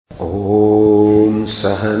ॐ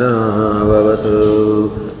सहना भवतु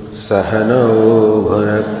सहनौ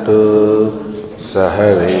भुनक्तु सह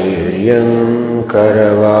वीर्यं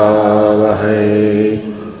करवावहै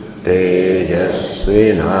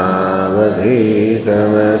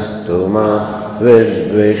तेजस्विनावधीतमस्तु मा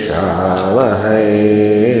विद्विषावहै।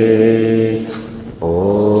 ॐ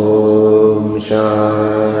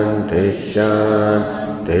शान्ति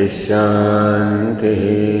शान्ति शान्तिः।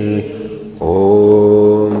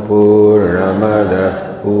 ॐ पूर्णमदः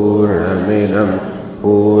पूर्णमिदं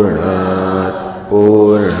पूर्णात्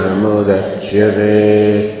पूर्णमुदच्यते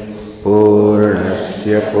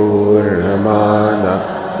पूर्णस्य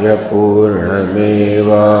पूर्णमादाय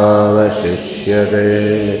पूर्णमेवावशिष्यते।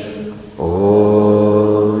 ॐ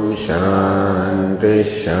शान्ति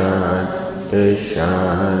शान्ति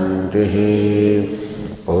शान्तिः।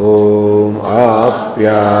 ॐ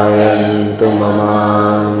आप्यायन्तु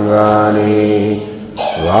ममाङ्गानि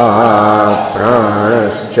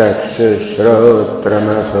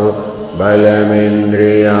वाक्प्राणश्चक्षुश्रोत्रमथो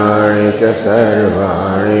बलमिन्द्रियाणि च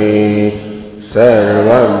सर्वाणि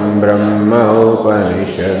सर्वं ब्रह्म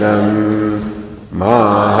उपनिषदम्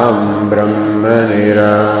माहं ब्रह्म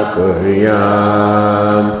निराकुर्याम्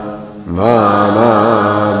मा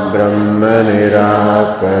ब्रह्म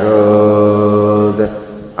निराकरोत्।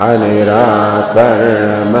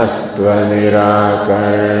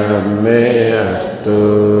 अनिराकरणमस्त्वनिराकरणं मे अस्तु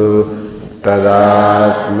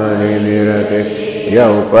तदात्मनि निरते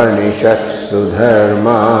यौपनिषत्सु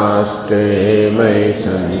धर्मास्ते मयि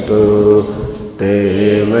सन्तु ते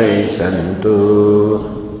मयि सन्तु।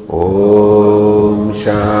 ॐ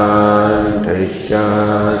शान्ति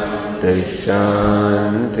शान्ति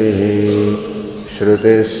शान्तिः।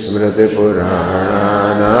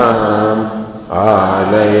 श्रुतिस्मृतिपुराणानाम्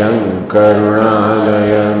आलयं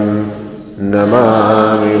करुणालयं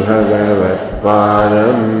नमामि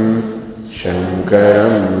भगवत्पादं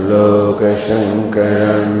शङ्करं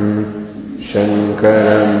लोकशङ्करं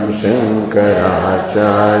शङ्करं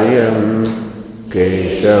शङ्कराचार्यं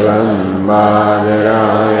केशवं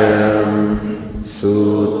बादरायणं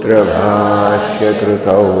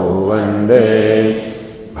सूत्रभाष्यकृतौ वन्दे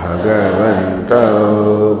भगवन्तौ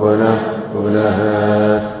पुनः पुनः।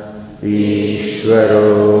 ईश्वरो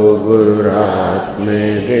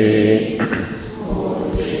गुरुरात्मेति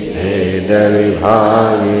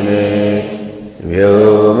भेदविभागिने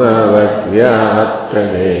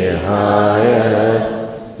व्योमवद्व्याप्तदेहाय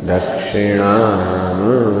दक्षिणामूर्तये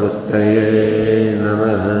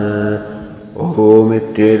नमः।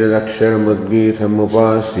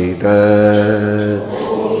 ओमित्येतदक्षरमुद्गीतमुपासीत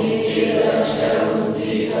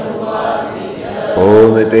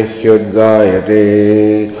ओमिति ह्युद्गायते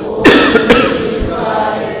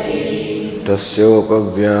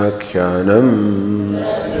तस्योपव्याख्यानम्।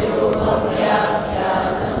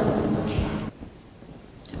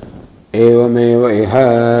 एवमेव इह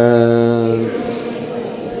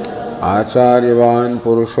आचार्यवान्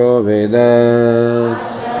पुरुषो वेद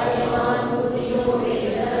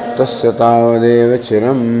तस्य तावदेव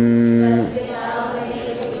चिरम्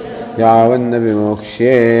यावन्न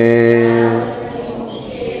विमोक्ष्ये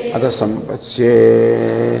अथ संपत्स्ये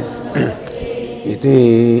इति।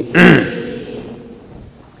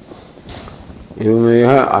 एवमेव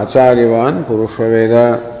आचार्यवान् पुरुषो वेद।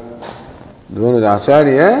 One is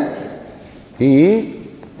Acharya, he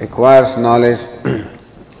acquires knowledge.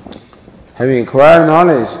 Having acquired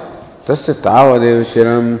knowledge, tasya tavadev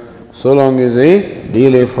shiram, so long is a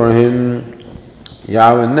delay for him.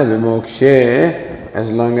 Yavanna vimokshe, as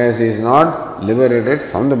long as he is not liberated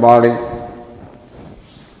from the body.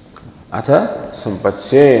 Atha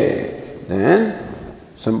sampatsye, then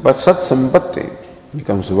sampatsat sampatti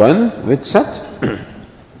becomes one with sat.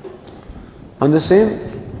 On the same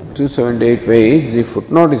 278 page, the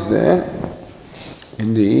footnote is there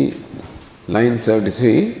in the line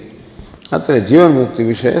 33. Atra Jivan Mukti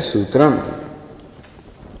Vishaya Sutram.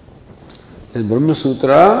 The Brahma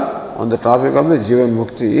Sutra on the topic of the Jivan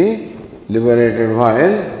Mukti, liberated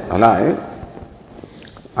while alive.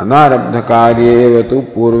 Anarabdha karye tu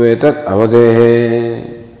purvetat avadehe.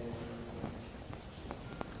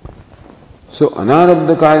 So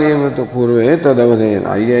anarabdha karye tu purvetat avadehe. The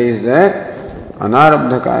idea is that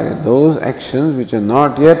anarabdha karya, those actions which are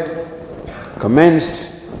not yet commenced,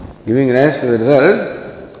 giving rise to the result,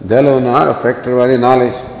 they alone are affected by the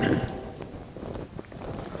knowledge.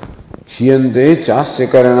 Kshiyante chasya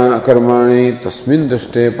karmani tasmin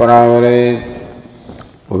dushte paravare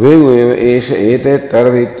ubheguyeva esha ete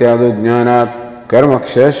taradhityadu jnanat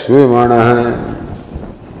karmaksha shvimanaha.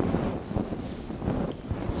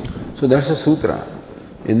 So that's a sutra.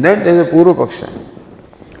 In that there is a Purva Paksha.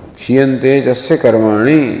 Kshiyante jasya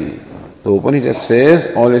karmani. The Upanishad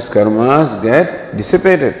says all his karmas get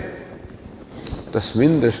dissipated.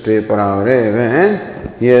 Tasmin drashte paravare,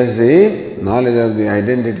 when he has the knowledge of the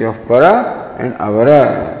identity of para and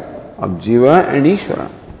avara, of jiva and Ishvara.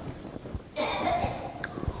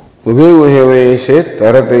 Ubhe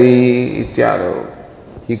taratai ityado.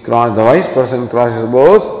 The wise person crosses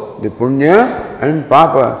both the punya and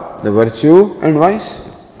papa, the virtue and vice.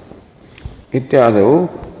 Ityado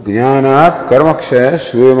jnanat karmakshaya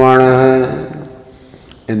shvemana.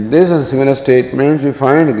 In this and similar statements we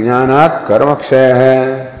find jnanat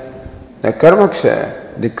karmakshaya. The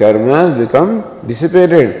karmakshaya, the karmas become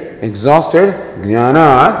dissipated, exhausted,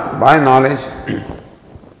 jnanat, by knowledge.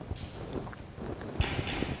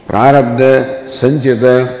 Prarabdha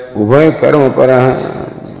sanchita ubhay karma paraha.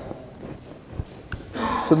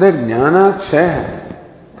 So that jnana kshaya,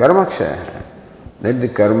 karma kshaya, that the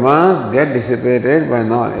karmas get dissipated by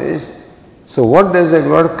knowledge. So what does that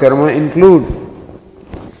word karma include?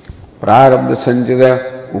 Prarabdha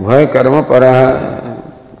sanchita ubhay karma paraha.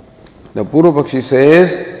 The Purva Pakshi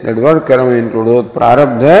says that word karma includes both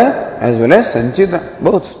prarabdha as well as sanchita,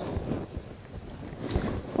 both.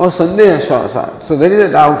 Or sandeha. So there is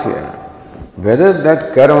a doubt here. Whether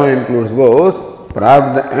that karma includes both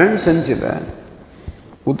prarabdha and sanchita.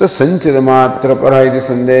 Uta sanchita matra para iti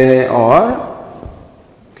sandeha, or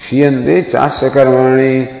kshiyante chasya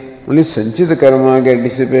karmani, only sanchita karma get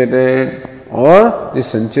dissipated, or the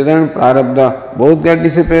sanchita and prarabdha both get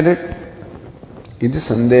dissipated. Iti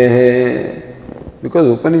sandeha. Because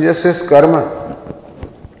Upanishad says karma.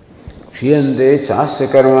 Kshiyante chasya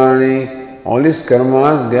karmani, all his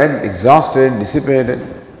karmas get exhausted, dissipated.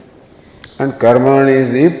 And karmani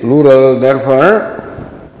is the plural, therefore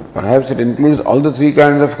perhaps it includes all the three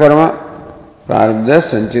kinds of karma, prarabdha,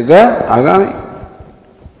 sanchita, agami.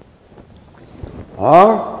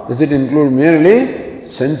 Or does it include merely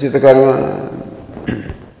sanchita karma?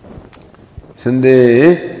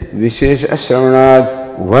 Sande vishesha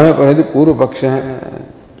ashravanat ubhaya paradi purva paksha.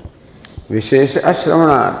 Vishesha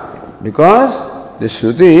ashravanat, because the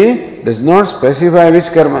Shruti does not specify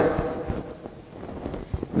which karma.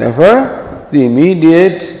 Therefore, the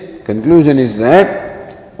immediate conclusion is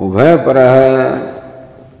that Ubhaya paraha,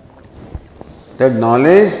 that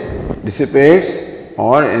knowledge dissipates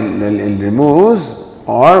or removes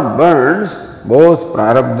or burns both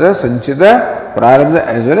prarabdha, sanchita, prarabdha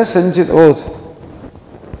as well as sanchita, both.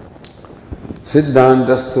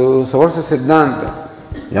 Siddhantastu, so what's the siddhanta?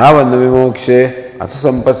 Yavanna vimokshe atha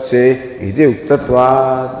sampatsye iti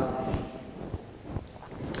uktatvad.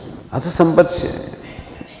 Atha sampatsye.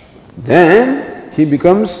 Then he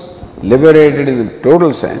becomes liberated in the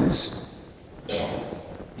total sense.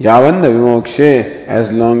 Yavanna vimokshe,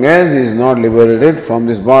 as long as he is not liberated from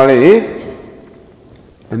this body,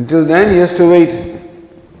 until then he has to wait.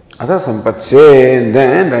 Atha sampatsye, and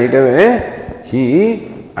then right away he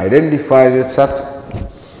identifies with Sat.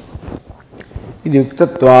 Iti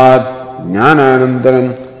uktatvad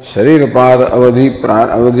jnananantaram sharirapad avadhi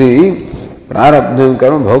prarabdham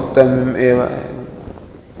karma bhoktam eva.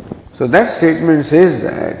 So that statement says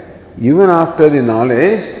that even after the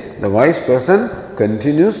knowledge, the wise person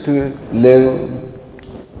continues to live.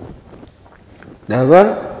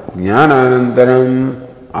 Therefore, jnananantaram,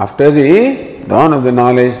 after the dawn of the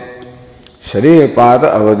knowledge, sharirapad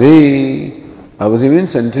avadhi. Avadhi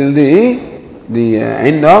means until the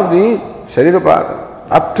end of the sharirapad,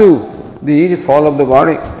 up to the fall of the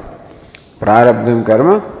body. Prarabdham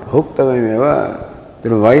karma bhoktavam eva.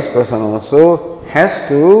 The wise person also has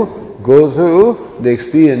to go through the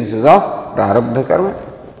experiences of prarabdha karma.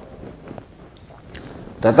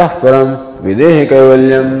 Tatah param videhe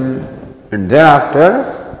kaivalyam, and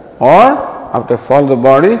thereafter, or after fall of the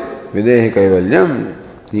body, videhe kaivalyam,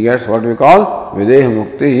 he gets what we call videha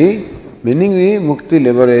mukti, meaning the mukti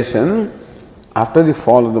liberation after the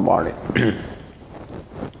fall of the body.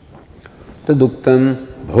 Taduktam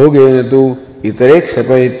bhogena tu itare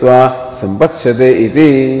kshapayitva sampatsyate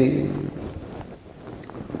iti.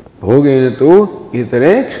 Bhogena tu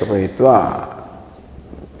itare kshapayitva.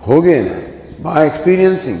 Bhogena, by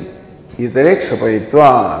experiencing, itare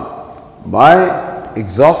kshapayitva, by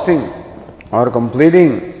exhausting or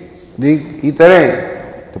completing the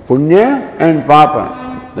itare, the punya and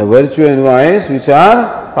papa, the virtue and vice which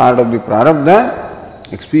are part of the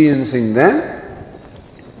prarabdha, experiencing them,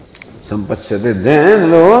 sampasyate,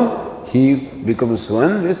 then alone he becomes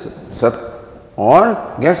one with Sat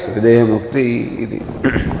or gets videha mukti.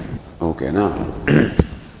 Okay, now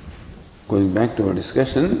going back to our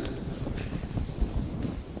discussion,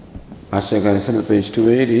 Asyakarasana page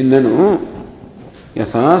 280, Nanu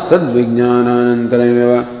yatha sad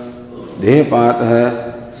vijnananantarameva देहपातः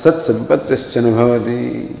सत्संपत्तिश्च न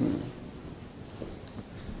भवति.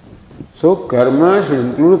 So karma should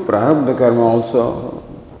include prarabdha karma also.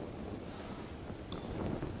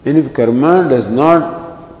 And if karma does not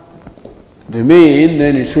remain,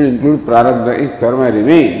 then it should include prarabdha. If karma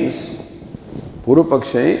remains, Purva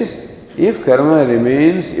Paksha is, if karma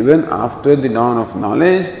remains even after the dawn of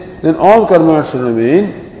knowledge, then all karma should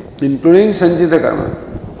remain, including sanchita karma.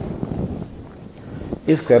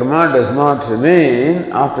 If karma does not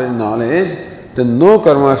remain after the knowledge, then no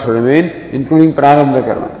karma should remain, including prarabdha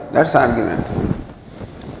karma. That's the argument.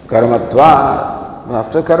 Karmatva,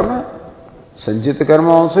 after karma, sanchita karma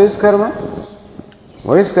also is karma.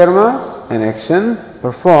 What is karma? An action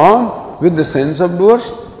performed with the sense of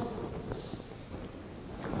doers.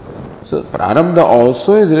 So prarabdha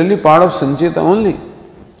also is really part of sanchita only.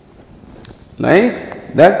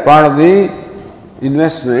 Like that part of the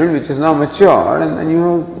investment which is now matured and then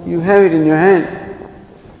you have it in your hand.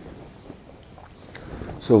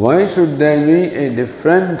 So why should there be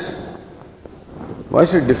different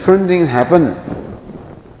things happen?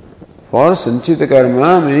 For sanchita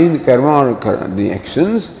karma, meaning karma or the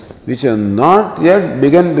actions which are not yet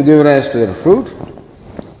begun to give rise to their fruit,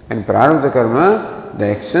 and prarabdha karma, the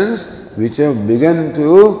actions which have begun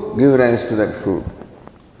to give rise to that fruit.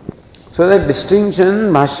 So that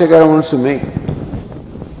distinction Bhashyakara wants to make.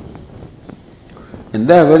 And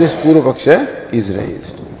therefore this Purva Paksha is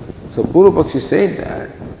raised. So Purva Pakshi said that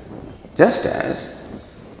just as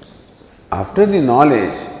after the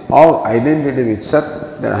knowledge of identity with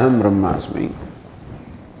Sat, that Aham Brahmasmi,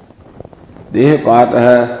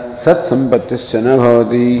 Dehapataha Sat Sampattisya na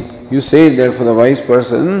bhavati, you say that for the wise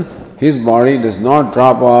person, his body does not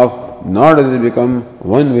drop off, nor does it become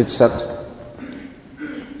one with Sat.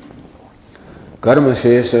 Karma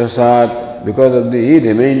shesha sat, because of the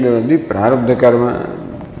remainder of the prarabdha karma.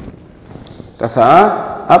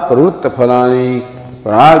 Tatha aprutta phalani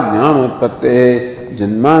prajnana utpatte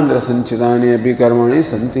janmandra sanchitani api karmani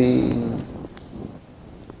santi.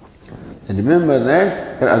 And remember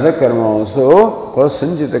that there are other karma also called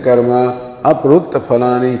sanchita karma, aprutta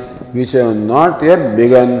phalani, which have not yet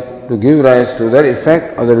begun to give rise to their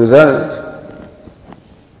effect or the result.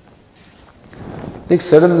 Like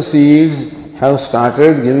certain seeds have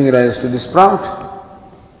started giving rise to the sprout.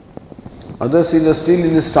 Other seeds are still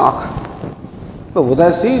in the stalk. But both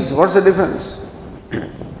are seeds, what's the difference?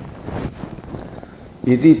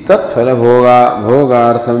 Iti tat phala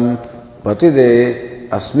bhogartham patide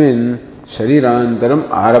asmin sharirantaram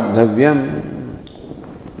arabdhavyam.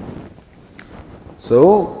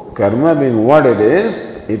 So, karma being what it is,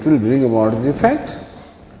 it will bring about the effect.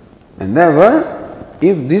 And therefore,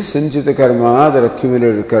 if these sanchita karma, the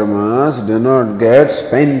accumulated karmas, do not get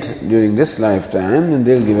spent during this lifetime, then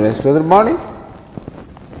they will give rise to other body.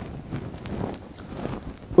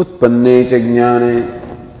 Utpanne cha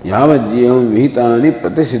jnane yavajyam vihitani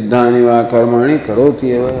pratisiddhani va karmani karoti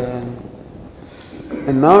eva.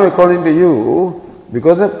 And now according to you,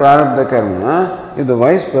 because of prarabdha karma, if the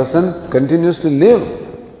wise person continues to live,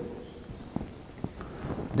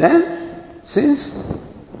 then since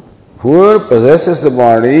whoever possesses the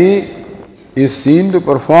body is seen to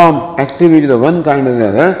perform activity of one kind or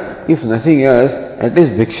another, if nothing else, at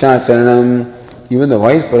least bhiksha charanam, even the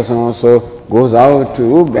wise person also goes out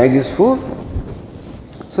to beg his food.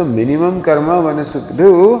 So minimum karma one has to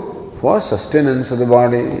do for sustenance of the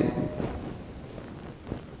body.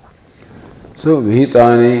 So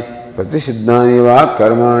vihitani pratisiddhani va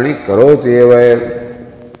karmani karoti eva.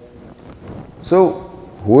 So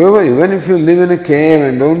whoever, even if you live in a cave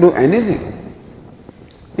and don't do anything,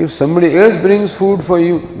 if somebody else brings food for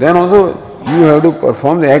you, then also you have to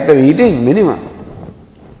perform the act of eating, minimum.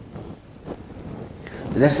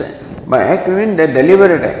 That's by act we mean the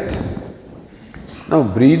deliberate act. Now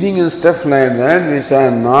breathing and stuff like that, which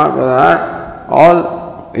are not, are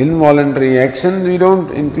all involuntary actions, we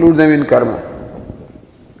don't include them in karma.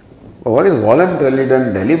 But what is voluntarily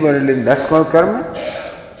done, deliberately, that's called karma.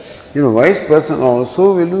 You know, wise person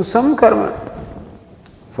also will do some karma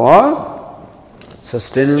for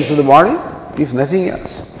sustenance of the body, if nothing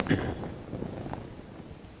else.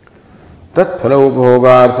 Tat phala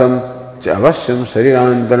uphogartham cha avasyam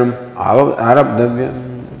sharirantaram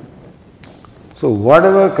arabdhavyam. So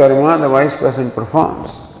whatever karma the wise person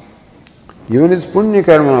performs, even its punya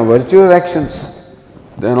karma, virtuous actions,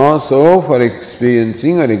 then also for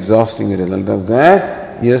experiencing or exhausting the result of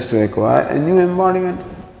that, he has to acquire a new embodiment.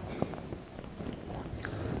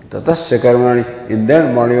 Tatasya karmani, in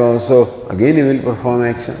that body also, again he will perform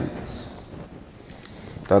actions.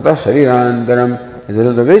 Tata sharirantaram, as a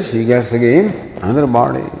result of which he gets again another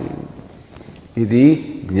body.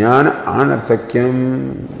 Iti ज्ञान अनर्थक्यम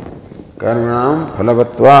कर्मणाम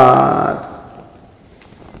फलवत्वात्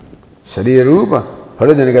शरीर रूप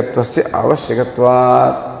फलजनकत्वस्य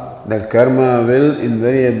आवश्यकत्वात्. That karma will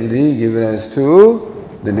invariably give rise to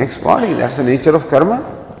the next body. That's the nature of karma.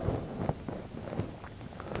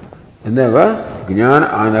 And therefore,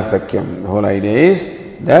 jnana anarthakyam. The whole idea is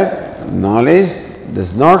that knowledge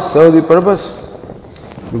does not serve the purpose.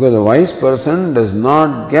 Because a wise person does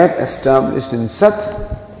not get established in Sat,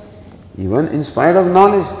 even in spite of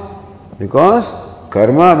knowledge. Because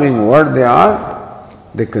karma being what they are,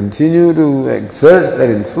 they continue to exert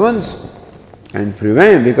their influence and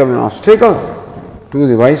become an obstacle to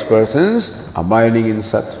the wise person's abiding in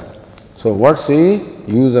Sat. So what's the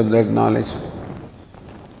use of that knowledge?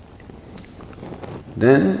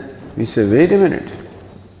 Then we say, wait a minute.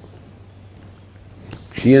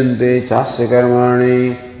 Kshiyante chasya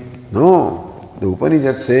karmani. No, the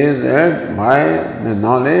Upanishad says that by the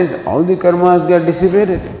knowledge all the karmas get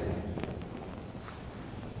dissipated.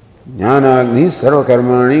 Jnanagni sarva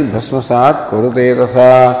karmani bhasmasat kurute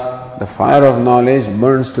tasa. The fire of knowledge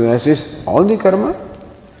burns to ashes all the karma.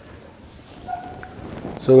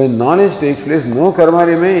 So when knowledge takes place, no karma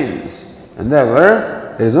remains. And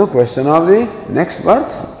therefore, there is no question of the next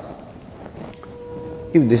birth.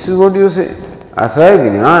 If this is what you say, atha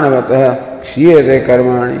jnanavatah kshiyate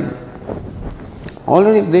karmani.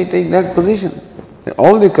 Already they take that position.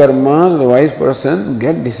 All the karmas of the wise person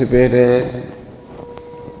get dissipated.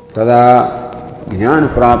 Tada jnana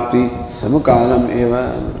prapti samukalam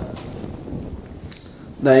eva.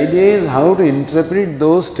 The idea is how to interpret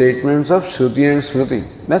those statements of Shruti and Smriti.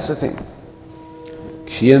 That's the thing.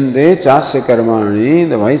 Kshiyante chasya karmani,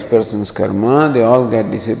 the wise person's karma, they all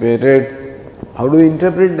get dissipated. How do we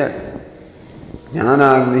interpret that?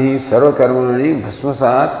 Jnanagni sarva karmani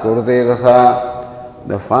bhasmasat kurte tasa.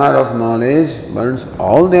 The fire of knowledge burns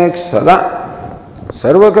all the actions. Sada.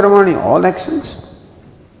 Sarva karmani, all actions.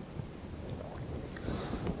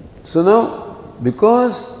 So now,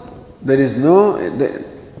 because there is no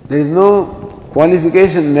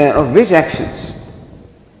qualification there of which actions.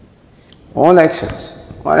 All actions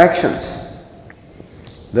are actions.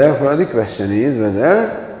 Therefore, the question is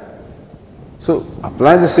whether, so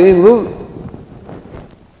apply the same rule.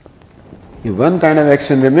 If one kind of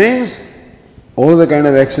action remains, all the kind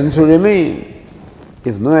of actions should remain.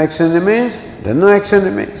 If no action remains, then no action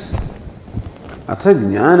remains. Atha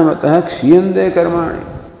jnanavatah kshiyante karmani.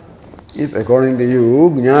 If according to you,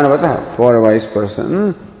 jnanavatah, for a wise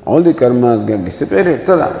person, all the karmas get dissipated,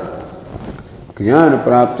 tada. Jnana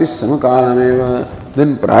prapti samakalameva.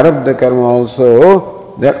 Then prarabdha karma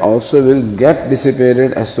also, that also will get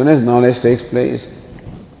dissipated as soon as knowledge takes place.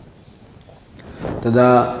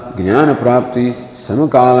 Tada jnana prapti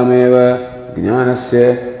samakalameva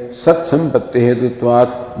jnanasya sat sampatti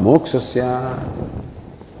hetutvat mokshasya.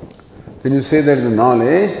 When you say that the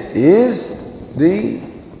knowledge is the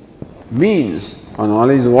means, or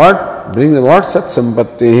knowledge is what? Brings the what? Sat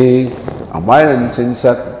sampatti, abidance in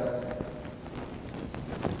Sat.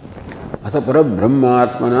 Atha para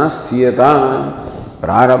brahmatmana sthiyatam,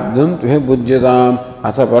 prarabdham tuhe bhujyatam,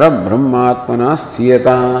 atha para brahmatmana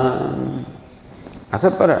sthiyatam.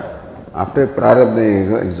 Atha para, after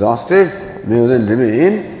prarabdha is exhausted, may then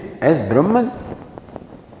remain as Brahman.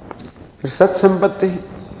 It's Sat sampatti,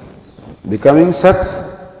 becoming Sat,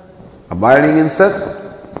 abiding in Sat,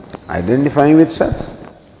 identifying with Sat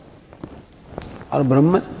or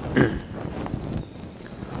Brahman.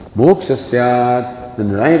 Moksha syat,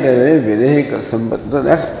 then right away Vedehika sampatti. So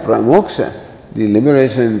that's moksha, the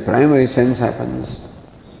liberation in primary sense happens.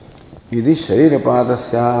 Yadi sharirapata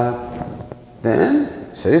syat, then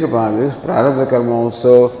sharirapata, prarabdha karma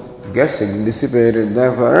also gets dissipated.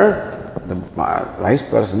 Therefore, the wise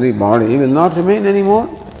person, the body will not remain anymore.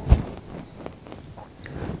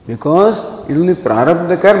 Because it will be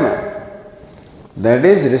prarabdha karma that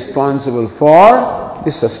is responsible for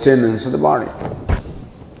the sustenance of the body.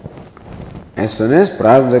 As soon as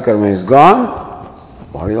prarabdha karma is gone,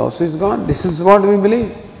 body also is gone. This is what we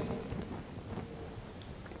believe.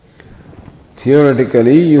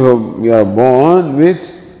 Theoretically, you are born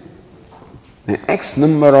with an X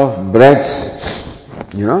number of breaths,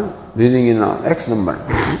 breathing in X number.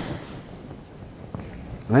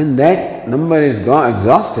 When that number is gone,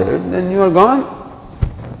 exhausted, then you are gone.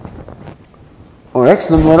 Or X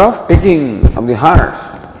number of ticking of the heart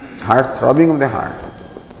throbbing of the heart.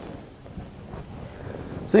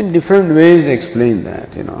 So in different ways they explain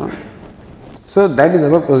that, So that is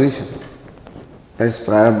our position. That is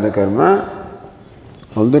prarabdha karma.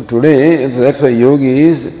 Although today, that's why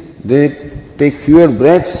yogis, they take fewer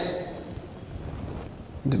breaths.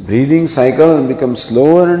 The breathing cycle becomes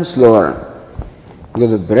slower and slower.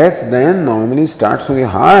 Because the breath then normally starts from the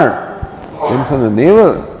heart, then from the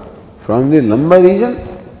navel, from the lumbar region.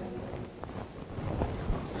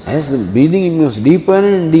 As the breathing becomes deeper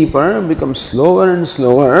and deeper, becomes slower and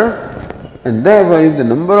slower, and therefore if the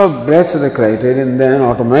number of breaths are the criterion, then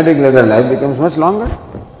automatically the life becomes much longer.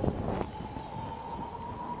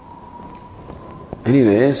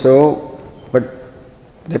 Anyway, but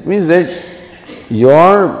that means that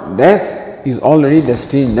your death is already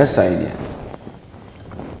destined, that's the idea.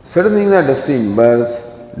 Certain things are destined, birth,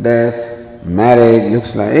 death, marriage,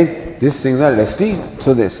 looks like these things are destined,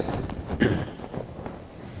 so they say.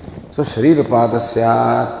 So Sharira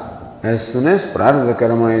Patasya, as soon as Prarabdha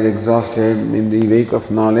Karma is exhausted in the wake of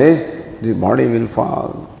knowledge, the body will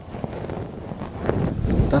fall.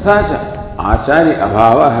 Tathacha Acharya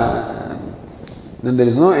Abhavaha. Then there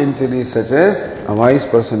is no entity such as a wise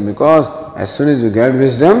person, because as soon as you get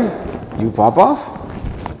wisdom, you pop off.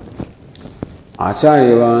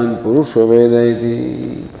 Acharyavan Purusha Veda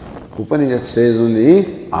iti. Upanishad says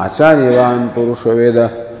only Acharyavan Purusha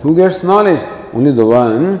Veda. Who gets knowledge? Only the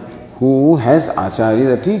one who has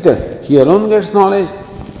Acharya, the teacher. He alone gets knowledge.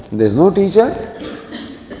 There is no teacher.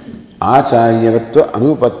 Acharyavatva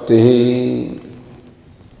Anupattihi.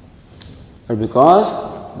 But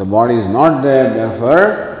because the body is not there,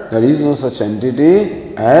 therefore there is no such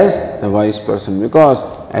entity as the wise person. Because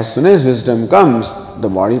as soon as wisdom comes, the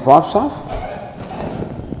body pops off.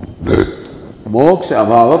 Moksha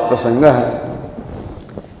abhava prasanga.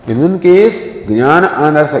 In one case, jnana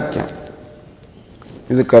anarthakya.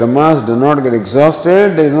 If the karmas do not get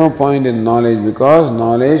exhausted, there is no point in knowledge, because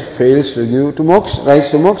knowledge fails to give to moksha, rise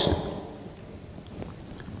to moksha.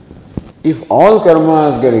 If all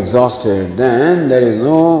karmas get exhausted, then there is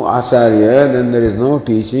no acharya, then there is no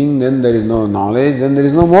teaching, then there is no knowledge, then there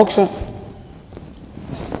is no moksha.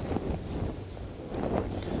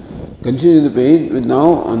 Continue the page with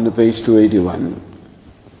now on the page 281.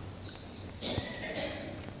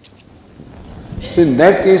 So in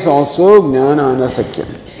that case also jnana anarthakya.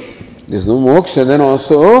 There is no moksha, then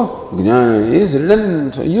also jnana is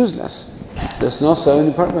redundant, useless. Does not serve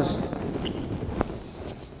any purpose.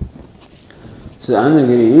 So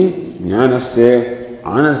Anagiri jnanaste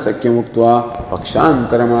anarthakya muktva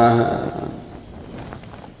pakshantaramaha.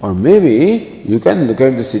 Or maybe you can look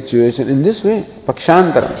at the situation in this way,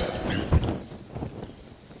 pakshantaram.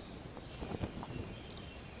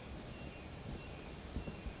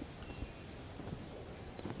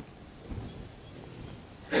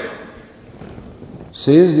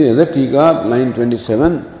 Says the other Tika, line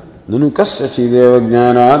 27, Nanu kasya chideva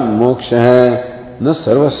jnanad moksha na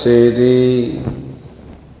sarvasyeti.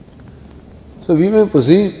 So we may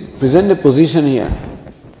present a position here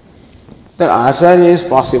that Acharya is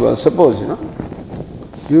possible. Suppose,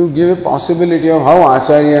 you give a possibility of how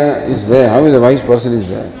Acharya is there, how the wise person is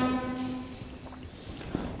there.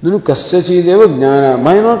 Nanu kasya chideva jnana.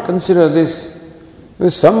 Why not consider this?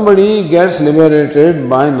 If somebody gets liberated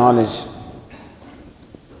by knowledge,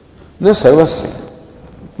 no sarvasya.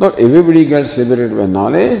 Not everybody gets liberated by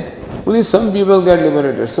knowledge, only some people get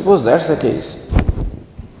liberated. Suppose that's the case.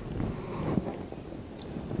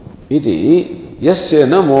 Iti yasya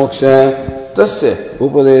na moksha tasya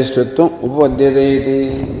upadeshtatvam upadyate iti.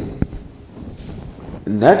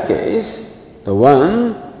 In that case, the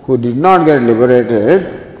one who did not get liberated,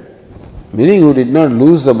 meaning who did not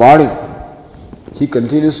lose the body, he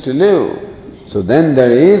continues to live. So then there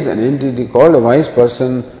is an entity called a wise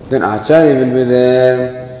person, then Acharya will be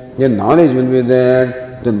there, then knowledge will be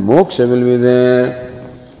there, then moksha will be there.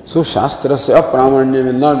 So Shastra se apramanya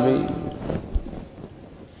will not be.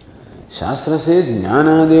 Shastra says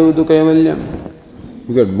jnana devutu kaivalyam.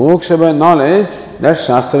 You get moksha by knowledge, that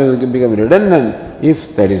Shastra will become redundant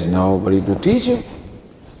if there is nobody to teach you.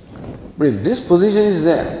 But if this position is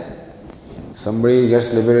there, somebody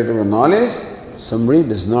gets liberated by knowledge, somebody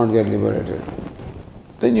does not get liberated.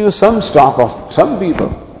 Then you have some stock of some people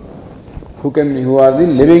who are the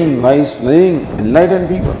living, wise, living, enlightened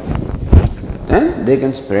people. Then they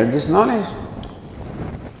can spread this knowledge.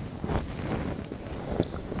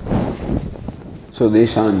 So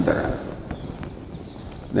Deshantara.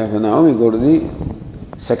 Therefore now we go to the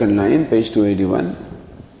second line, page 281.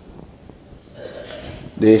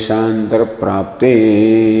 Deshantara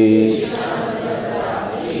prapte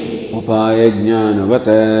upaya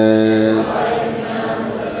jnanavata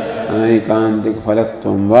anaikantik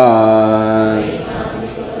phalatvam va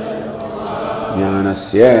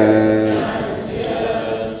jnanasya.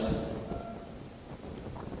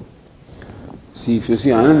 See, if you see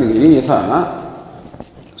Anandagiri, yatha,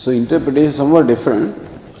 so interpretation is somewhat different.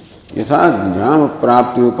 यथा ज्ञान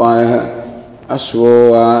प्राप्ति उपाय अश्वो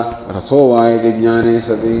वा रथो वा इति ज्ञाने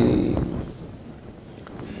सति.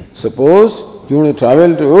 Suppose you want to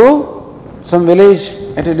travel to some village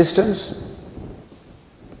at a distance.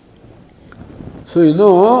 So you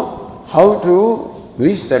know how to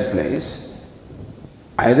reach that place.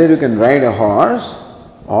 Either you can ride a horse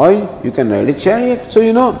or you can ride a chariot. So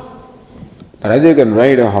you know that either you can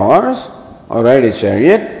ride a horse or ride a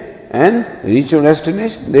chariot and reach your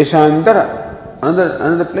destination. Deshantara,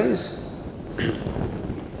 another place.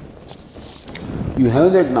 You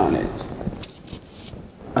have that knowledge.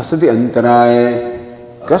 Asati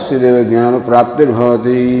antaraye kasya deva jnana praptir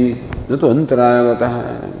bhavati nato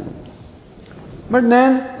antarayavataha. But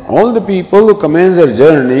then all the people who commence their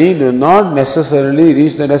journey do not necessarily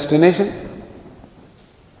reach the destination.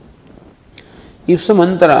 If some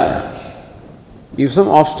antaraya, if some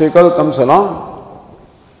obstacle comes along,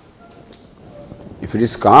 if it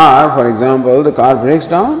is car, for example, the car breaks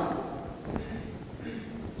down,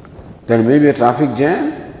 there may be a traffic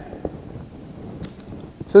jam.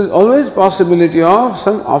 So there is always possibility of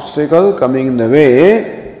some obstacle coming in the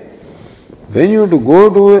way. When you have to go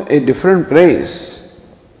to a different place,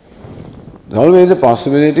 there is always a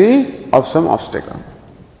possibility of some obstacle.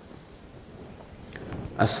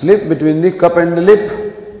 A slip between the cup and the lip.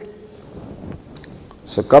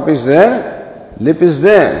 So cup is there, lip is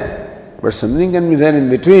there, but something can be there in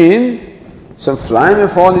between. Some fly may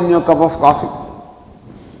fall in your cup of coffee,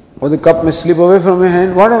 or the cup may slip away from your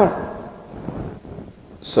hand, whatever.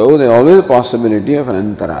 So there is always a possibility of an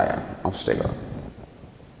antaraya, obstacle.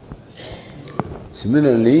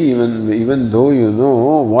 Similarly, even though you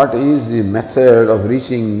know what is the method of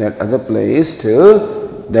reaching that other place,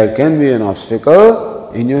 still there can be an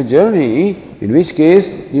obstacle in your journey, in which case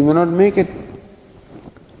you may not make it.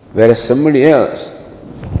 Whereas somebody else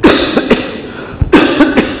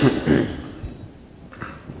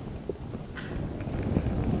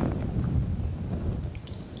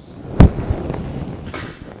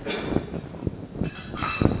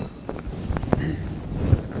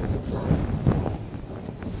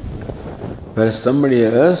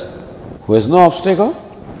who has no obstacle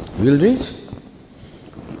will reach.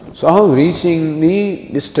 So how reaching the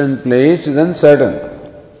distant place is uncertain.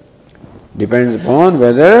 Depends upon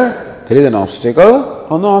whether there is an obstacle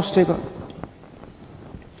or no obstacle.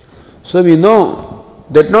 So we know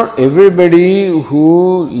that not everybody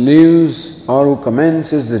who lives or who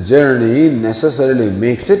commences the journey necessarily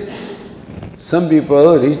makes it. Some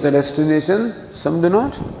people reach the destination, some do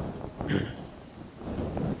not.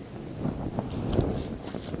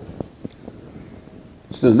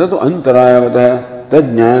 So न तो अंतरायवतः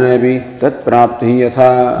तज्ञानेपि तत्प्राप्तिः यथा.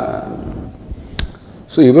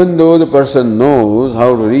 So even though the person knows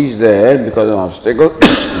how to reach there because of obstacle,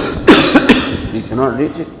 he cannot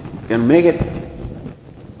reach it, he can make it.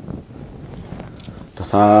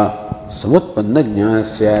 तथा समुत्पन्न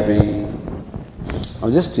ज्ञानस्यापि. I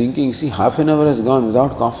was just thinking, see, half an hour has gone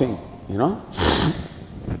without coughing, you know.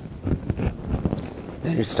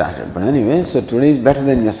 Then it started. But anyway, so today is better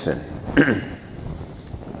than yesterday.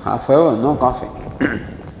 Half hour, no coughing.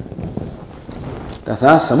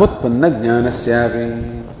 Tatha samutpanna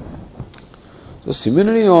jnanasyapi. So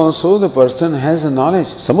similarly also the person has a knowledge.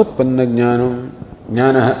 Samutpanna jnanam,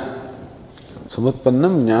 jnanaha.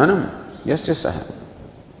 Samutpannam jnanam, yasyasaha.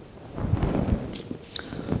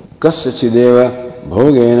 Kasya chideva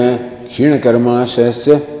bhogena kshina karma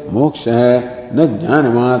shasya moksha na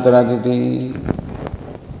jnanamatratiti.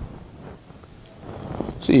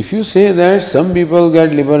 So if you say that some people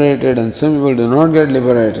get liberated and some people do not get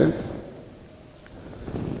liberated,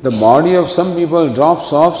 the body of some people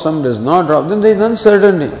drops off, some does not drop, then there is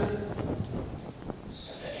uncertainty.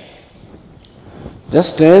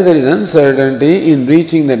 Just as there is uncertainty in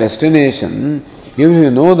reaching the destination, if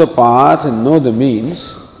you know the path and know the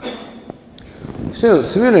means, still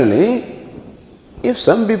similarly, if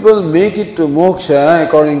some people make it to moksha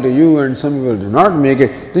according to you and some people do not make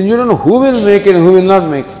it, then you don't know who will make it and who will not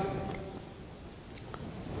make it.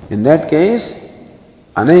 In that case,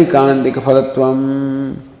 anaikantika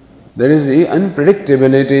phalatvam, there is the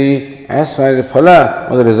unpredictability as far as the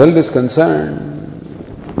phala or the result is concerned.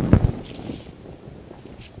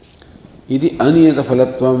 Iti aniyata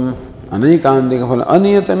phalatvam, anaikantika phala.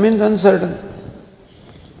 Aniyata means uncertain.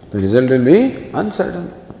 The result will be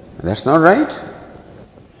uncertain. That's not right.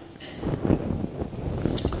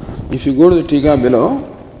 If you go to the tika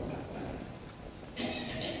below,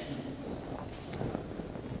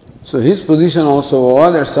 so his position also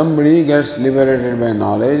was that somebody gets liberated by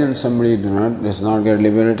knowledge and somebody does not get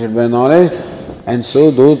liberated by knowledge. And so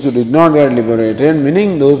those who did not get liberated,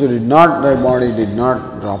 meaning those who did not, their body did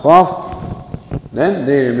not drop off, then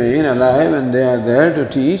they remain alive and they are there to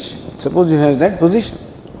teach. Suppose you have that position.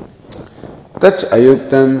 Tach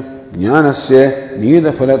ayuktam jnanasya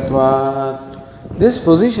nida phalatvat. This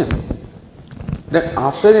position, that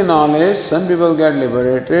after the knowledge some people get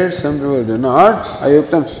liberated, some people do not,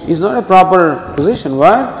 ayuktam is not a proper position.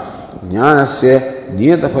 Why? Jnanasya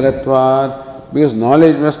nida phalatvat. Because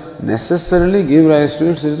knowledge must necessarily give rise to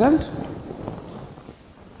its result.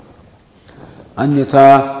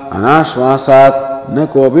 Anyatha anashvasat na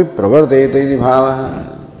kopi pravarteta iti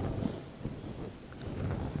bhava.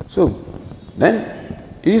 So, then,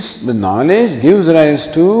 is the knowledge gives rise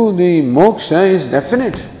to the moksha is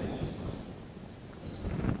definite.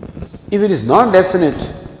 If it is not definite,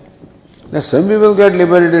 that some people get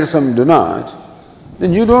liberated, some do not,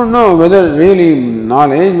 then you don't know whether really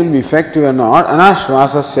knowledge will be effective or not.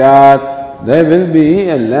 Anashvasa syat, there will be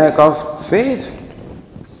a lack of faith.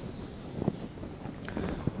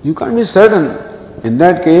 You can't be certain. In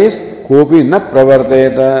that case, kopi na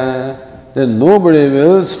pravarteta, then nobody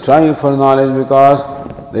will strive for knowledge because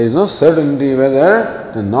there is no certainty whether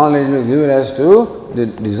the knowledge will give rise to the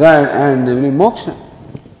desired end, namely moksha.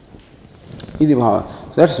 Iti bhava.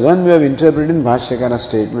 So that's one way of interpreting Bhashyakara's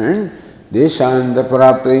statement. Deshandar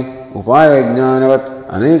prapti upaya jnanavat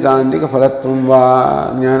anekantika phalatvam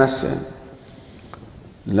va jnanasya.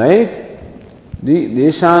 Like the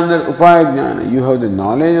deshandar upaya jnana, you have the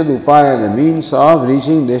knowledge of the upaya, the means of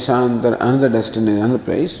reaching deshandar, another destination, another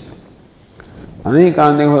place.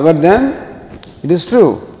 Anekantika, but then it is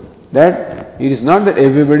true that it is not that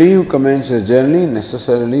everybody who commences a journey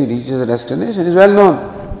necessarily reaches a destination. It is well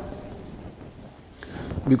known.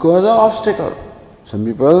 Because of obstacle. Some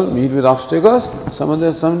people meet with obstacles, some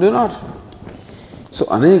do not. So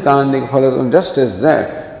anekantika phalatvam, just as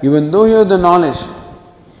that, even though you have the knowledge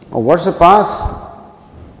of what's the path,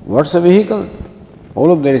 what's the vehicle, all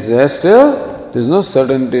of that is there, still there is no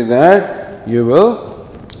certainty that you will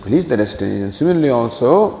reach the destination. Similarly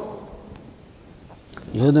also,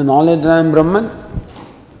 you have the knowledge that I am Brahman,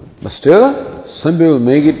 but still some people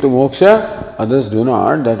make it to moksha, others do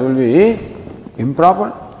not. That will be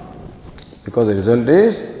improper. Because the result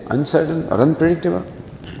is uncertain or unpredictable.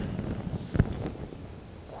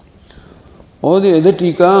 Or the other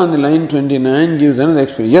tika on the line 29 gives another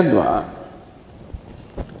explanation. Yadva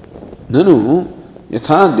Nanu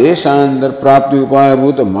yatha deshandar prapti upaya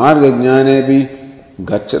bhuta marga jnane pi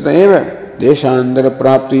gacchata eva deshandar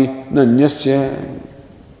prapti nanyasya.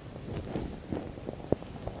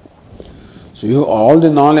 So you have all the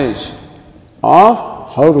knowledge of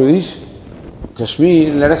how to reach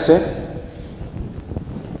Kashmir, let us say.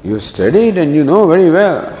 You have studied and you know very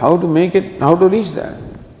well how to make it, how to reach that.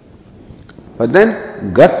 But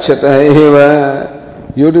then, gacchata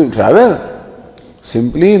eva, you have to travel.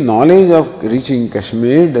 Simply knowledge of reaching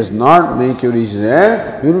Kashmir does not make you reach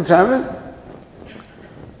there, you have to travel.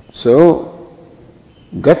 So,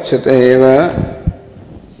 gacchata eva,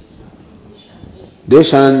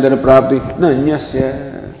 deshandara prapti na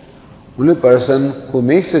anyasya. Only person who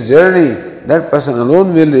makes a journey, that person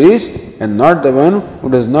alone will reach, and not the one who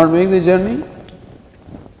does not make the journey.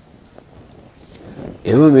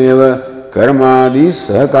 Evameva karmadi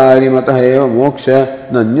sahakari matah eva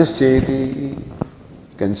moksha nanyasyeti.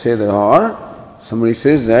 You can say that, or somebody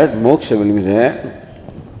says that moksha will be there.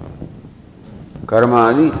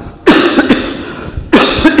 Karmadi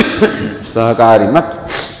sahakari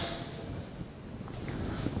mat.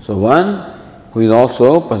 So one who is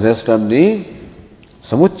also possessed of the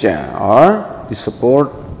samuchaya or the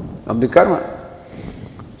support of the karma.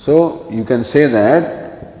 So you can say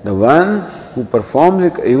that the one who performs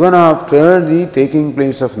it even after the taking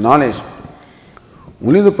place of knowledge,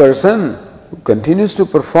 only the person who continues to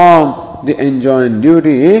perform the enjoined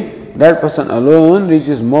duty, that person alone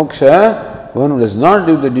reaches moksha. One who does not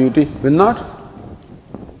do the duty will not.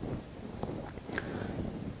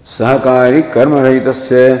 Sahakari karma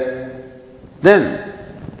rahitasya. Then,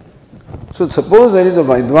 so suppose there is a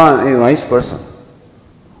Vaidwan, a wise person,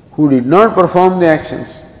 who did not perform the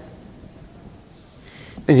actions,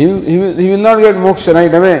 and he will not get moksha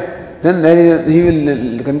right away. Then he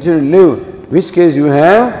will continue to live. Which case you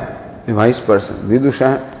have a wise person,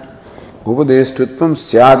 vidusha, upadeshtutvam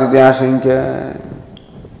syadidyasankya.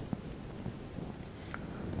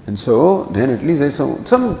 And so then at least there is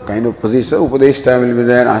some kind of position. Upadeshta will be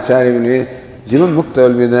there, acharya will be there, Jivan Mukta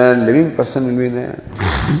will be there, living person will be there.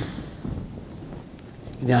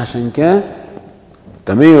 Idyasankya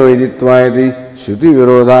Tameyo viditva shruti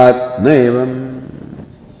virodhat na evam.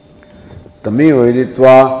 Tameyo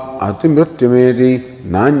viditva ati mrityumeti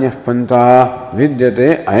nanyah pantha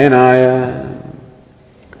vidyate ayanaya.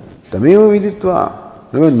 Tameva viditva.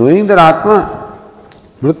 Knowing that Atma,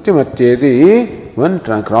 mrityumatyeti, one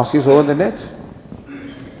crosses over the death.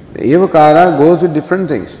 The evakara goes with different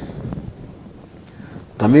things.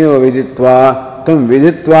 Tameva viditva, tam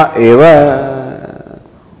viditva eva.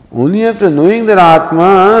 Only after knowing that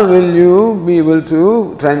Atma will you be able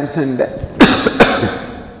to transcend death.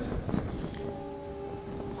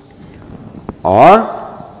 Or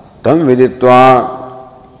tam viditva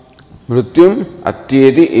mrityum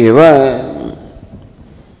atyeti eva.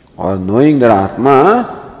 Or knowing that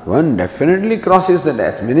Atma, one definitely crosses the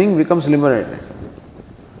death, meaning becomes liberated.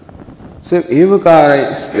 So if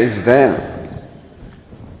evakara is placed there,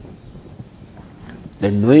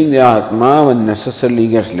 that knowing the Atma one necessarily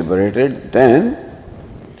gets liberated, then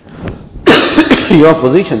your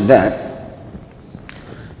position that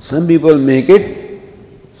some people make it,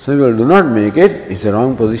 some people do not make it, is a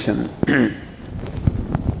wrong position.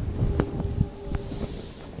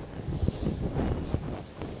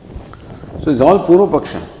 So it's all Purva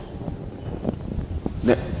Paksha.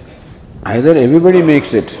 Either everybody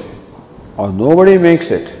makes it, or nobody makes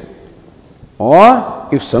it. Or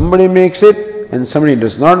if somebody makes it and somebody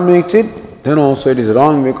does not make it, then also it is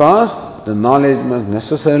wrong because the knowledge must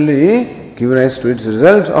necessarily give rise to its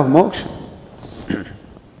result of moksha.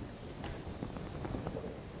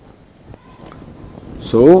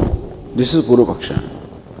 So this is Purva Paksha.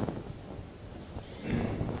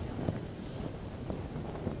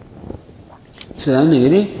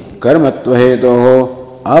 Siddhanagiri karmatva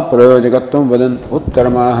hetoho aprayojakatvam vadan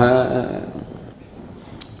uttaramaha.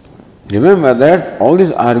 Remember that all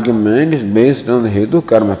this argument is based on the hetu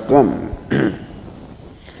karmatvam.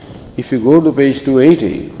 If you go to page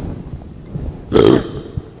 280,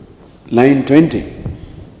 line 20,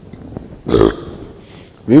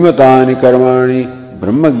 vimatani karmani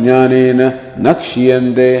brahmajnanena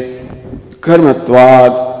nakshiyante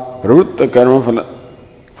karmatvad pravutta karma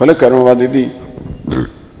phala karmavaditi.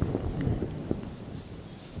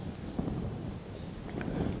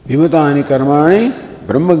 Vimatani karmani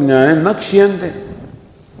brahmajnana nakshiyante.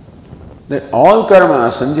 That all karma,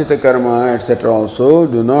 sanjita karma, etc. also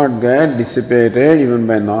do not get dissipated even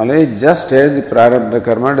by knowledge, just as the prarabdha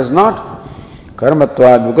karma does not.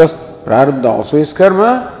 Karmatvad, because prarabdha also is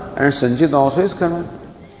karma and sanjita also is karma.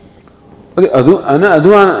 Other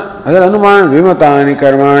anuman vimatani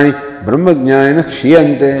karmani brahmajnana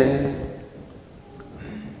kshiyante.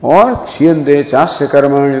 Or kshiyante chasya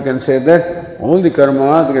karma, you can say that all the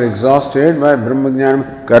karmas get exhausted by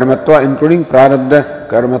brahmajnana karmatva, including prarabdha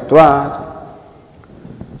karmatva.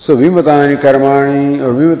 So vimatani karmani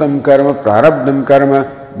or vimatam karma, prarabdham karma,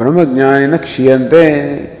 brahmajnana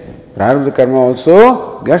kshiyante. Prarabdha karma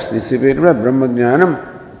also gets dissipated by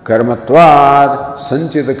brahmajnanam karmatvad,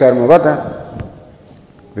 sanchita karma vata.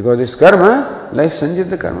 Because this karma like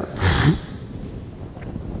sanchita karma.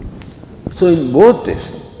 So in both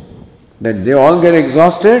this, that they all get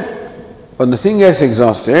exhausted or nothing gets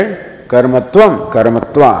exhausted, karmatvam,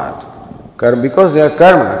 karmatvad. Because they are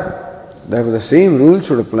karma, therefore the same rule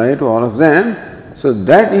should apply to all of them. So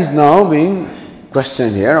that is now being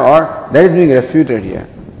questioned here, or that is being refuted here.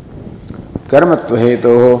 Karmatva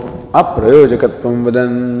hetoho aprayojakatvam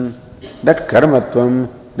vadan. That karmatvam,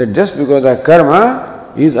 that just because the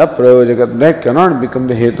karma is aprayojakat, that cannot become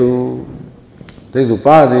the hetu. There is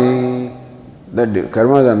upadi. That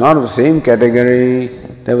karmas are not of the same category,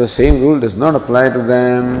 therefore the same rule does not apply to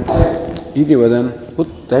them. Iti vadan.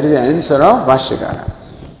 That is the answer of Bhashyakara.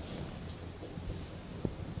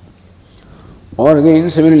 Or again,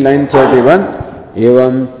 similarly, line 31,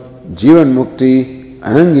 evam jivan mukti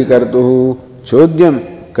anangikartuhu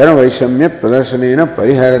chodyam karma vaishamya pradarsanena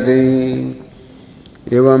pariharati.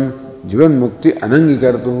 Evam jivan mukti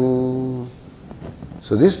anangikartuhu.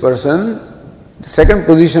 So this person, the second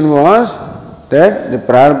position was that the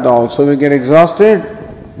prarabdha also will get exhausted,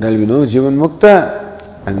 there will be no jivan mukta,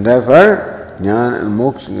 and therefore jnana and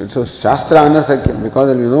moksha. So shastra anarthakya, because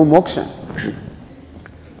there will be no moksha.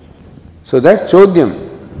 So that chodyam,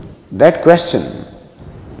 that question,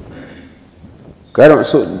 karma,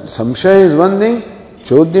 so samshaya is one thing,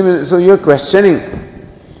 chodyam is, so you are questioning.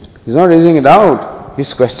 He is not raising it out, he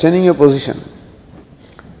is questioning your position.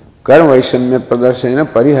 Karma vaishamya pradarshena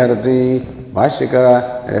pariharati.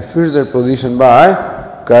 Bhashyakara refutes that position by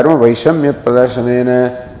karma vaishamya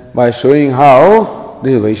pradarsanena, by showing how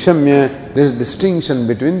there is vaishamya, there is distinction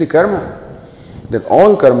between the karma, that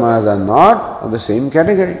all karmas are not of the same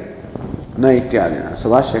category. Na ityadina. So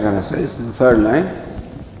Bhashyakara says in the third line,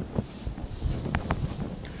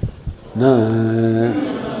 na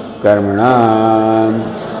karmanam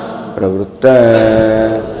प्रवृत्त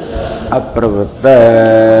अप्रवृत्त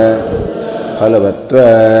फलवत्व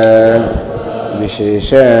विशेष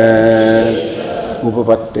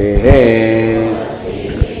उपपत्तेः.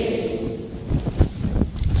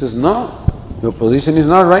 Says no, your position is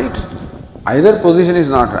not right. Either position is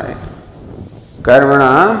not right.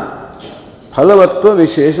 Karmanam phalavatva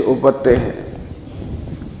vishesh upattehe.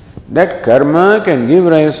 That karma can give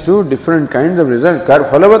rise to different kinds of results.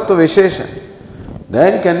 Phalavatva vishesha.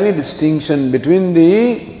 There can be distinction between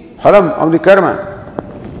the phalam of the karma.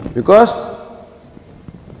 Because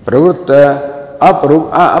pravutta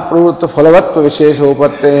apravutta phalavatva vishesha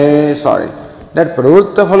upattehe. That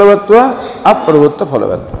pravutta phalavatva, apravutta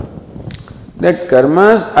phalavatva. That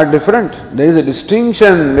karmas are different. There is a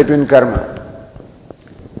distinction between karma.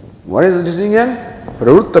 What is the distinction?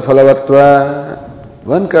 Pravutta phalavatva.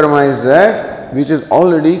 One karma is that which is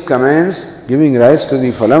already commenced, giving rise to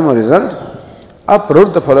the phalam or result.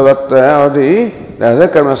 Apravutta phalavatva, or the other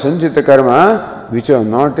karma, sanchita karma, which have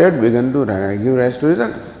not yet begun to give rise to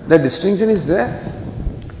result. The distinction is there.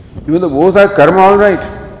 Even though both are karma, all right.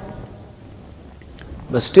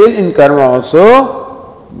 But still in karma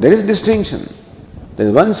also, there is distinction. There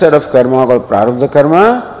is one set of karma called prarabdha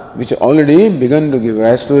karma, which have already begun to give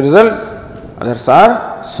rise to a result. Others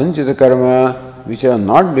are sanchita karma, which have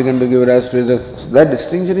not begun to give rise to a result. So that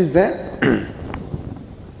distinction is there.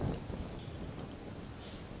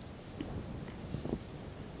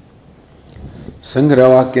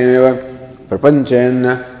 Sangravakyameva prapanchen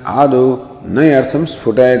adu nayartham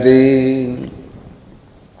sphutayati.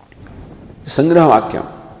 Sangravakyam.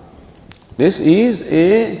 This is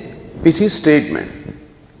a pithy statement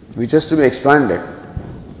which has to be expanded.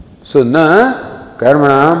 So, na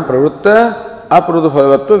karmanam pravutta apravutta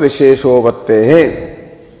phalavatva visheshopattehe.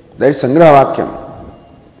 That is sangrahavakyam.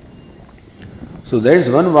 So, there is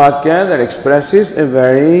one vakya that expresses a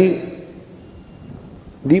very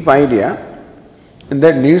deep idea and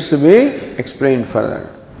that needs to be explained further.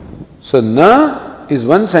 So, na is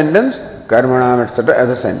one sentence, karmanam etc.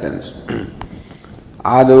 other sentence.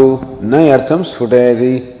 Adu nayartham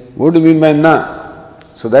sphutayati. What do you mean by na?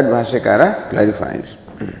 So that Bhashyakara clarifies.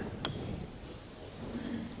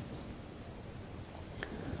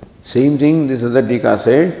 Same thing this other Tika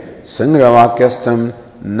said, Sangravakyastham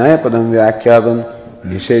nayapadam vyakhyadam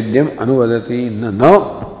nishedyam anuvadati. No.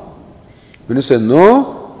 When you say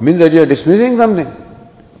no, means that you are dismissing something.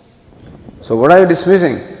 So what are you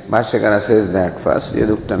dismissing? Bhashyakara says that first,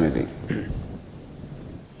 yaduktam iti.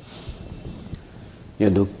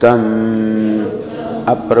 Yaduktam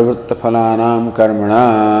apravutta phalanam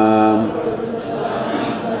karmanam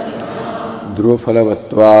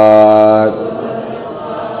dhruva-phalavatvat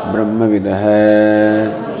brahmavidah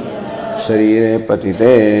sharire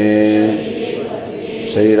patite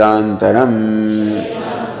sharirantaram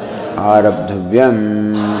arabdhavyam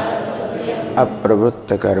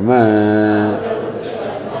apravutta karma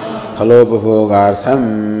phalopabhogartham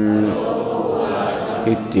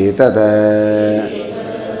ityetad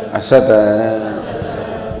asata.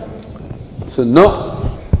 So no,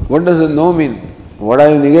 what does the no mean? What are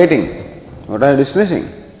you negating? What are you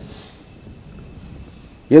dismissing?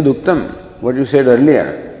 Yaduktam, what you said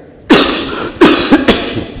earlier.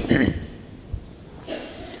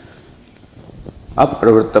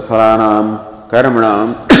 Apravritta phalanam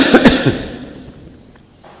karmanam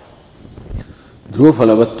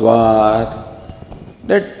dhruva-phalavatvat.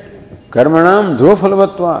 That karmanam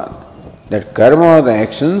dhruva-phalavatvat. That karma or the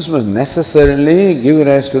actions must necessarily give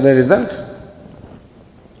rise to the result.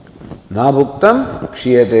 Nabhuktam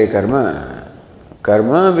kshiyate karma.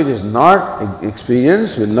 Karma which is not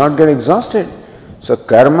experienced will not get exhausted. So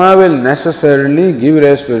karma will necessarily give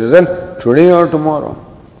rise to a result today or tomorrow.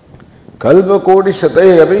 Kalpa koti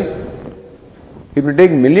shatai api. It will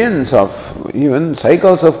take millions of even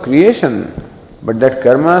cycles of creation, but that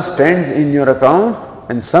karma stands in your account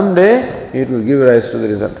and someday it will give rise to the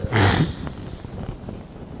result.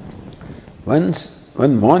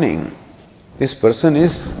 One morning, this person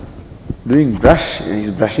is doing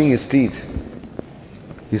he's brushing his teeth.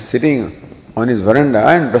 He's sitting on his veranda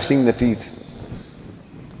and brushing the teeth.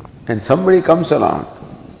 And somebody comes along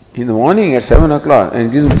in the morning at 7 o'clock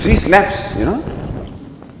and gives him 3 slaps,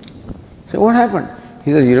 So what happened?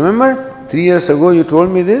 He says, you remember 3 years ago you told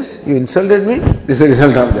me this, you insulted me, this is the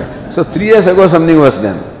result of that. So 3 years ago something was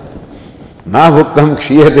done. Na bhuktam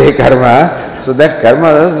kshiyate karma. So that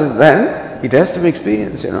karma was then, it has to be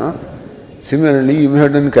experienced, Similarly, you may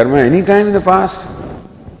have done karma any time in the past.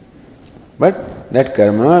 But that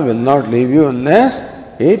karma will not leave you unless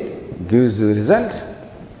it gives you result.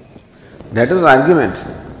 That is the argument.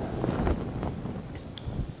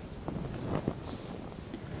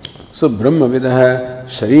 So Brahma Vidah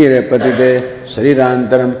Sharire Patite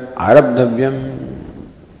Sharirantaram Arabdhavyam.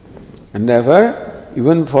 And therefore,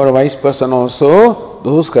 even for a wise person also,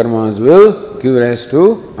 those karmas will give rise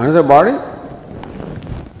to another body.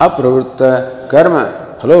 Apravritta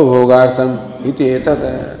karma phalo bhogartham iti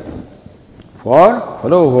etat. For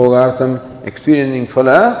phalo bhogartham, experiencing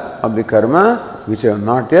phala of the karma which have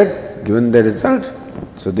not yet given the result.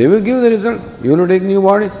 So they will give the result. You will take new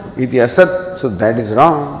body. Iti asat. So that is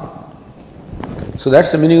wrong. So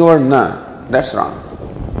that's the meaning of word na. That's wrong.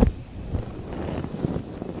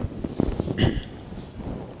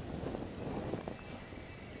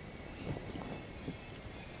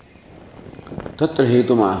 Tatra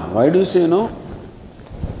hetuma. Why do you say no?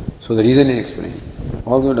 So the reason is explained.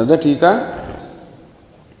 Or go to other tika.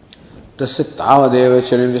 Tasya tavadeva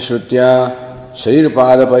charim shrutya sharir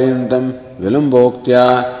pada paryantam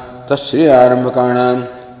vilambhoktya tasri arambhakanam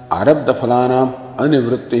arabdha phalanam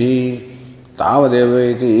anivrittihi tavadeva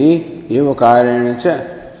iti eva karena cha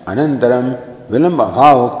anantaram vilamba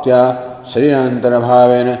bhavoktya sharirantara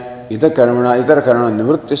bhavena itara karana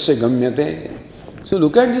nivrittisya gamyate. So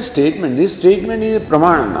look at this statement. This statement is a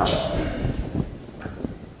pramana now.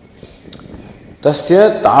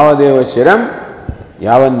 Tasya tavadeva chiram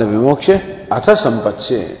yavanda vimokshe atha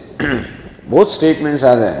sampatsye. Both statements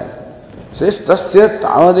are there. Says tasya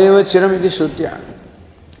tavadeva chiram iti shrutya.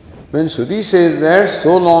 When Shruti says that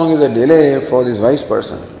so long is a delay for this wise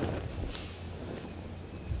person.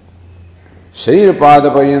 Sharir pada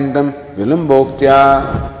paryantam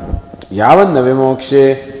vilambhoktya yavanna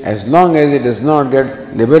vimokshe. As long as it does not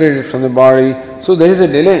get liberated from the body, so there is a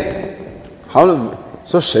delay. How?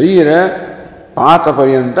 So Sharira Pata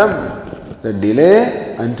Paryantam, the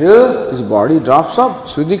delay until his body drops off.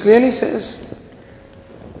 Shruti clearly says.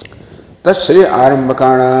 Tat Shari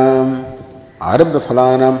Arambhakanam Arabdha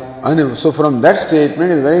Phalanam. So from that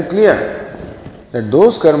statement is very clear that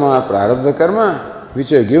those karma, prarabdha karma,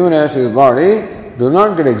 which are given as his body, do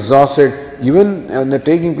not get exhausted even in the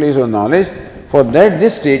taking place of knowledge. For that,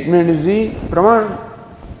 this statement is the praman.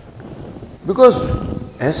 Because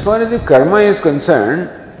as far as the karma is concerned,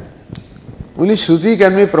 only Shruti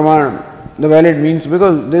can be praman, the valid means,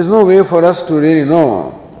 because there is no way for us to really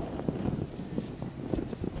know.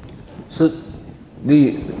 So,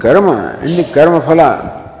 the karma and the karma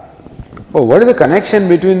phala, what is the connection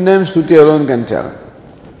between them? Shruti alone can tell.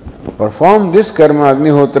 Perform this karma,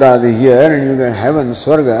 Agnihotra, here, and you get heaven,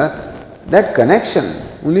 Swarga, that connection.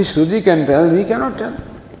 Only Shruti can tell, we cannot tell.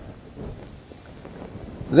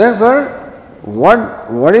 Therefore,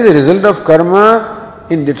 what is the result of karma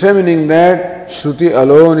in determining that Shruti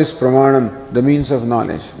alone is pramanam, the means of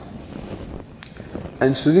knowledge?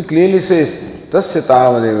 And Shruti clearly says, tasya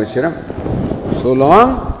tavadeva chiram. So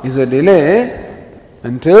long is a delay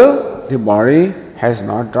until the body has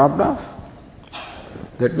not dropped off.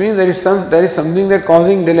 That means there is something that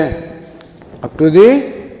causing delay up to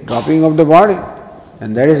the dropping of the body.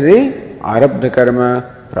 And that is the arabdha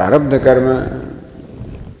karma, prarabdha karma.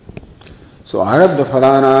 So arabdha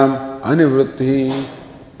phalanam anivritti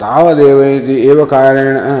tavadeva iti eva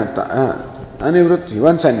karena anivritti.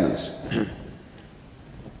 One sentence.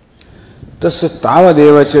 Tasya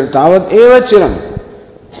tavadeva chiram, tavad eva chiram.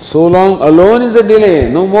 So long alone is the delay,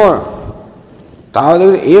 no more.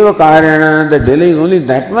 Tavadeva eva karena, the delay is only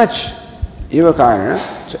that much. Eva karena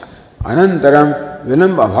anantaram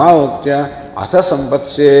vilamba bhavaktya atha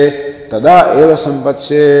sampatsye tada eva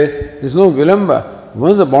sampatsye. There is no vilamba.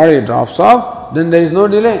 Once the body drops off, then there is no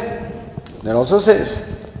delay. That also says.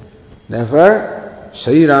 Therefore,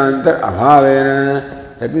 sharirantar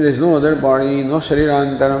abhavena, that means there is no other body, no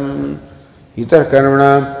sharirantaram, itar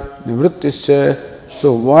karmana nivrittisya.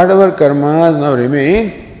 So whatever karmas now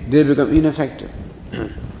remain, they become ineffective.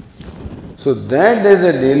 So that there is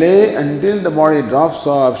a delay until the body drops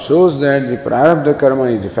off shows that the prarabdha karma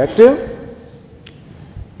is effective.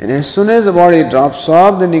 And as soon as the body drops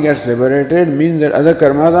off, then he gets liberated, means that other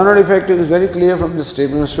karmas are not effective. It's very clear from the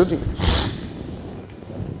statement of Shruti.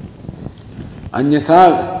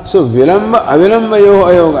 Anyatha, so vilamba, avilamba yoho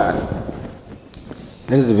ayoga.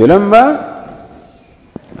 There is vilamba,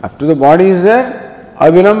 up to the body is there,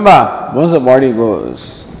 avilamba, once the body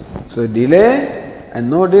goes. So delay and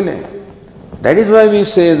no delay. That is why we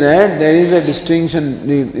say that there is a distinction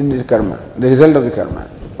in the karma, the result of the karma.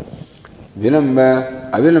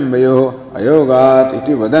 Vilamba, avilambayo, ayogat,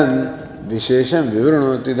 iti vadan, vishesham,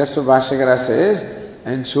 vivranoti. That's what Bhashyakara says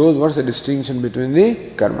and shows what's the distinction between the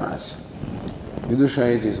karmas.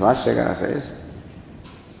 Vidusha it is, Bhashyakara says.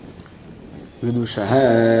 Vidushaha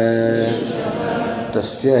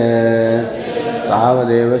tasya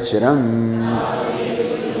tavadeva chiram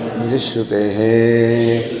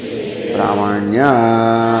nirishrutehe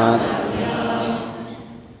pramanyat.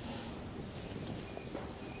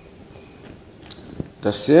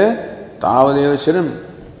 Tasya tavadeva chiram.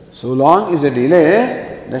 So long is a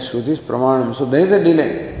delay, that Shruti is pramanam. So there is a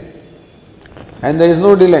delay. And there is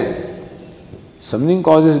no delay. Something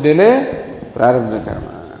causes delay, prarabdha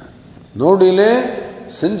karma. No delay,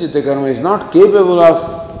 sanchita karma is not capable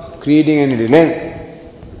of creating any delay.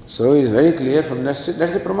 So it is very clear from that,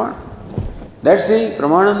 that's the praman. That's the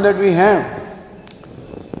pramanam that we have.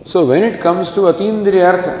 So when it comes to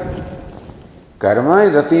atindriya artha, karma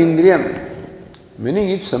is atindriyam. Meaning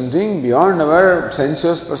it's something beyond our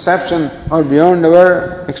sensuous perception or beyond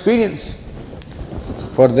our experience.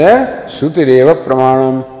 For that, Shruti reva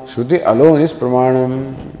pramanam. Shruti alone is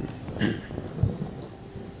pramanam.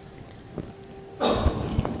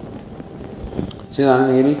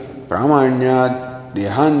 Chidanagiri pramanyad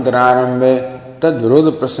dehandararambe tad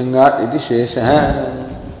virodha prasangat iti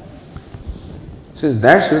shesha. Says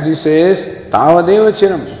that Shruti says tavadeva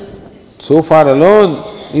chiram. So far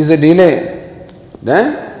alone is a delay.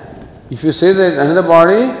 Then, if you say there is another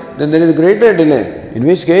body, then there is a greater delay. In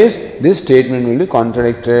which case, this statement will be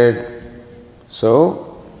contradicted.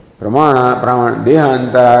 So, pramana, deha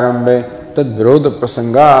antararambe, tad virodha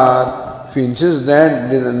prasangat. If you insist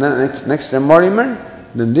that this is the next embodiment,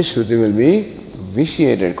 then this Shruti will be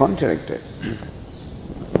vitiated, contradicted.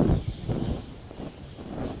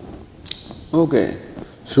 Okay.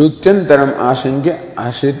 Shrutyantaram ashankya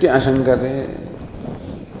ashritya ashankate.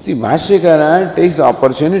 See, Bhashyakara takes the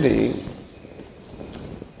opportunity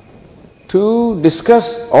to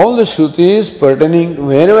discuss all the Shrutis pertaining to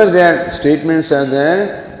wherever their statements are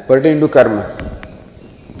there pertaining to karma.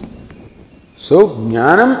 So,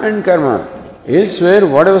 Jnanam and karma, elsewhere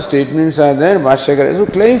whatever statements are there, Bhashyakara has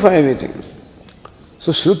to clarify everything.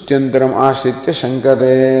 So, Shrutyantaram ashritya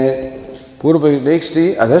shankate, Purva takes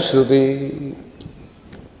the other Shruti,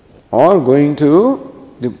 or going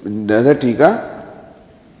to the other Tika,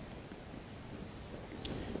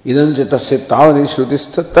 idam cha tasya tavadi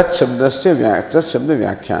shrutistha tat shabdasya tat shabda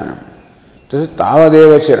vyakhyanam. Tasya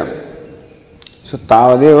tavadeva chiram. So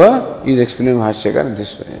tavadeva is explained by Bhashyakara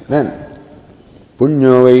this way. Then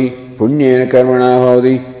punyo vai punyena karmana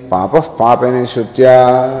bhavati papah papena shrutya.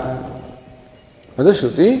 Other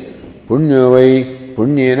shruti punyo vai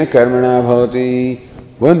punyena karmana bhavati.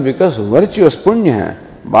 One, because virtuous punya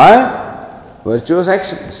by virtuous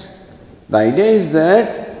actions. The idea is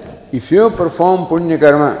that if you perform punya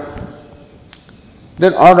karma,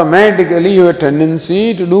 then automatically you have a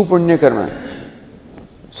tendency to do punya karma.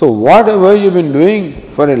 So whatever you've been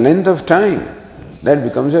doing for a length of time, that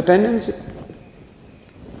becomes your tendency.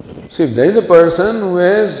 So if there is a person who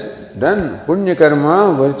has done punya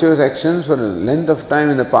karma, virtuous actions for a length of time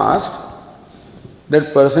in the past,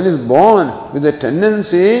 that person is born with a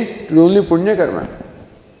tendency to do only punya karma.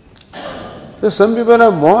 So some people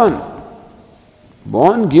are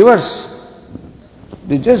born givers.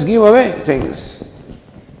 They just give away things.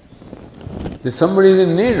 If somebody is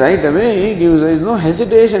in need, right away he gives. There is no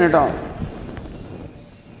hesitation at all.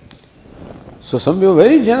 So some people are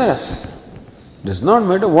very generous. Does not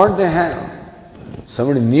matter what they have.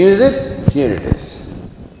 Somebody needs it, here it is.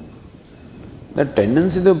 That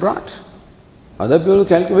tendency they brought. Other people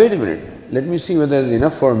calculate, wait a minute, let me see whether there is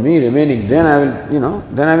enough for me remaining, then I will,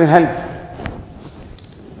 then I will help.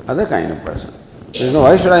 Other kind of person. There is no,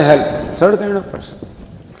 why should I help? Third kind of person.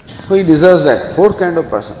 So he deserves that. Fourth kind of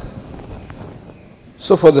person.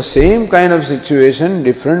 So for the same kind of situation,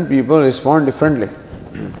 different people respond differently.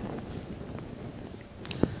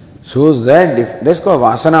 Shows that that's called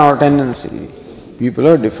vasana or tendency. People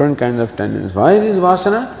have different kinds of tendencies. Why is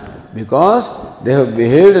vasana? Because they have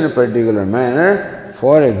behaved in a particular manner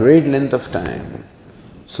for a great length of time.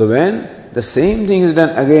 So when the same thing is done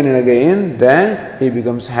again and again, then it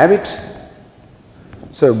becomes habit.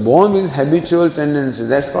 So born with habitual tendencies,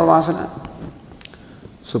 that's called vasana.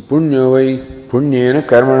 So punyo vai punyena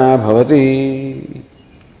karmana bhavati.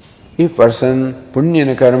 If person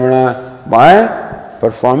punyena karmana, by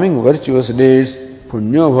performing virtuous deeds,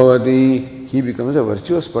 punyo bhavati, he becomes a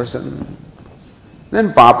virtuous person.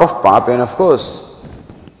 Then papah papen, of course.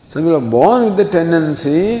 Some people are born with the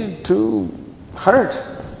tendency to hurt,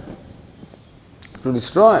 to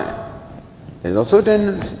destroy. There is also a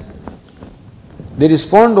tendency. They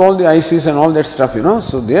respond to all the ISIS and all that stuff,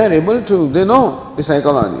 so they are able to, they know the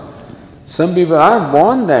psychology. Some people are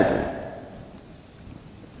born that way.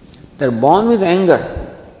 They are born with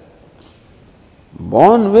anger,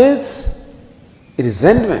 born with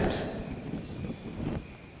resentment.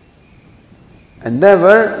 And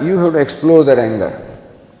therefore, you have to explore that anger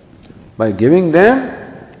by giving them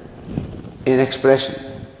an expression.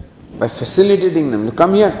 by facilitating them to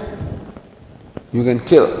come here. You can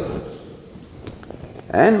kill.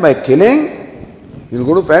 And by killing, you'll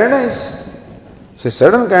go to paradise. It's a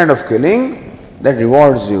certain kind of killing that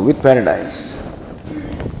rewards you with paradise.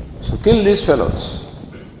 So kill these fellows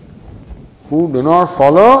who do not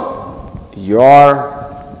follow your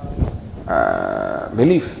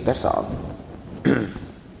belief. That's all.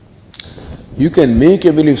 You can make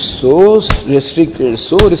your belief so restricted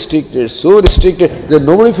that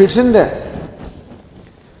nobody fits in there.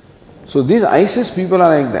 So these ISIS people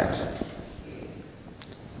are like that.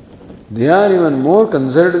 They are even more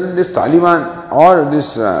conservative than this Taliban or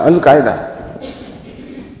this Al-Qaeda.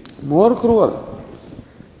 More cruel.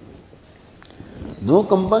 No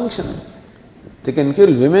compunction. They can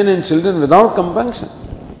kill women and children without compunction.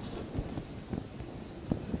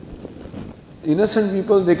 Innocent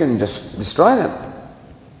people, they can just destroy them.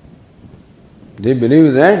 They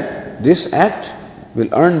believe that this act will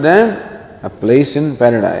earn them a place in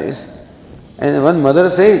paradise. And one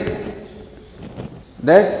mother said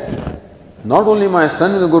that not only my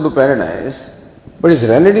son will go to paradise, but his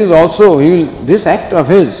relatives also, this act of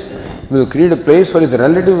his will create a place for his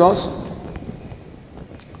relatives also.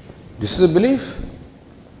 This is a belief.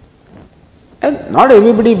 And not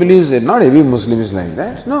everybody believes it, not every Muslim is like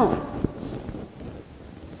that, no.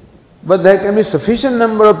 But there can be sufficient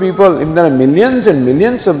number of people. If there are millions and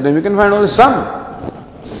millions of them, you can find only some.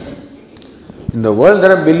 In the world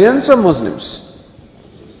there are billions of Muslims.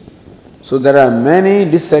 So there are many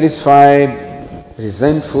dissatisfied,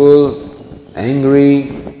 resentful, angry,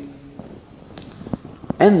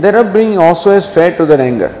 and their upbringing also has fed to that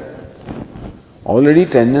anger. Already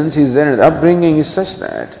tendencies there, and upbringing is such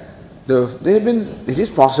that it is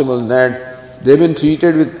possible that they have been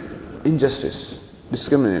treated with injustice,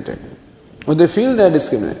 discriminated. Or they feel they are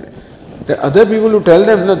discriminated. There are other people who tell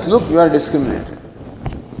them that, look, you are discriminated.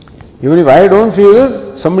 Even if I don't feel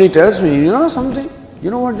it, somebody tells me, you know something? You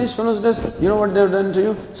know what these fellows does? You know what they have done to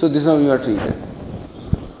you? So this is how you are treated.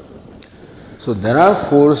 So there are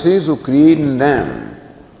forces who create in them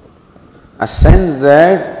a sense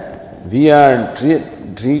that we are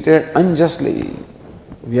treated unjustly.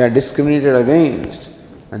 We are discriminated against.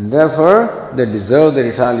 And therefore they deserve the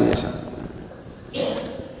retaliation.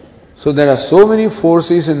 So there are so many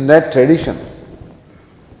forces in that tradition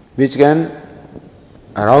which can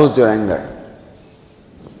arouse your anger.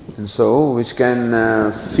 And so which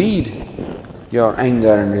can feed your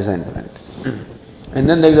anger and resentment. And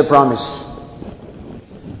then there is a promise.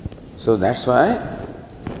 So that's why.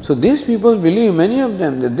 So these people believe, many of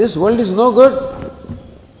them, that this world is no good.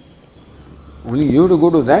 Only you to go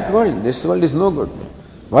to that world. This world is no good.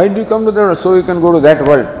 Why do you come to that world? So you can go to that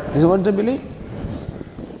world. This is what they believe.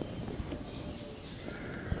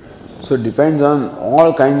 So it depends on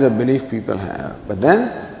all kinds of belief people have. But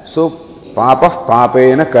then, so pāpah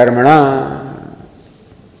pāpena karmana.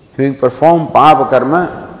 Having performed pāpa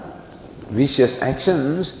karma, vicious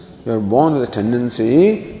actions, you are born with a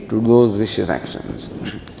tendency to do those vicious actions.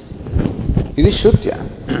 It is Shrutya.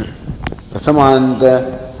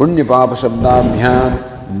 Prathamanta punya pāpa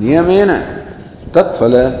shabdabhyam niyamena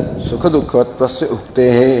tatphala sukha dukkhatvasya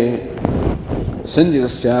uktehe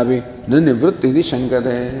sanjitasyapi nanivrutti iti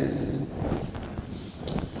shankate.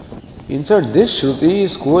 Inside this Shruti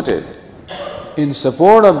is quoted in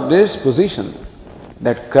support of this position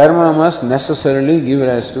that karma must necessarily give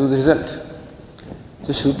rise to the result. It's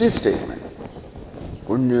a Shruti statement.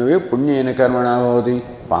 Punyave punyena karmana bhavati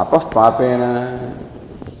pāpah pāpena.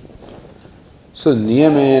 So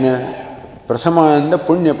niyamena prasamanda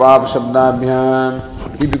punya pāpa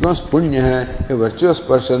shabdabhyam. He becomes punya, a virtuous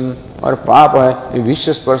person, or pāpa, a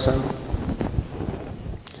vicious person.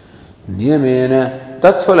 Niyamena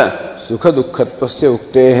tatphala sukha dukkhatvasya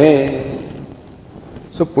uktehe.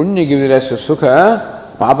 So punya gives rise to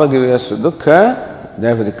sukha, papa gives rise to dukkha.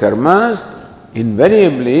 Therefore the karmas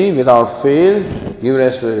invariably, without fail, give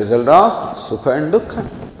rise to the result of sukha and dukkha.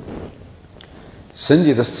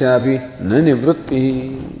 Sanjitasyapi na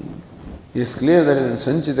nivrutti. It is clear that in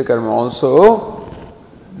sanchita karma also,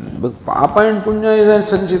 papa and punya is at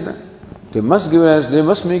sanchita. They must give rise, they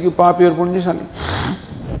must make you papi or punyashali.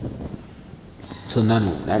 So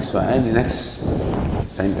nanu, that's why the next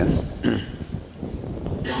sentence.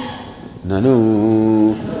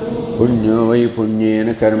 Nanu punyo vai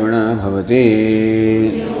punyena karmana bhavati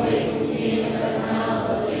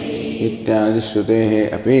ityadi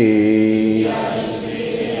shrutehe api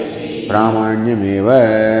pramanyameva.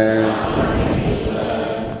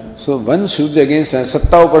 So one shruti against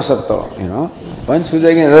satta upar satta, one shruti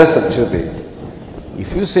against other shruti.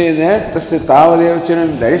 If you say that, tasya tavadev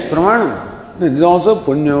chanam, that is pramanam. This is also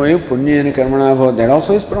punya punya karmana bhavati. That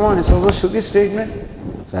also is pramana. It's also Shruti statement.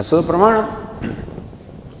 So that's also pramana.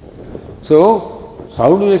 So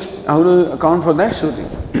how do you account for that Shruti?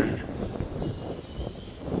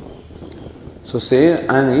 So say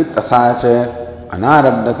ani tathacha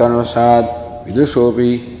anarabdha karmasad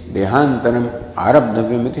vidushopi dehantaram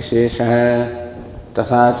arabdhavyamiti sheshah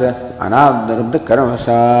tathacha anarabdha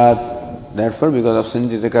karmasad. Therefore, because of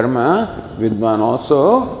sanjita karma, Vidwan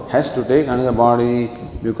also has to take another body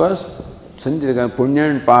because sanjita karma, punya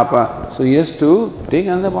and papa, so he has to take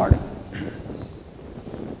another body.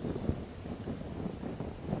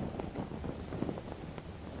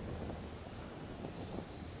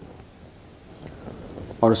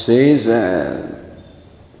 Or says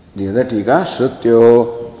the other tika,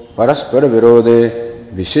 Shrutyo paraspara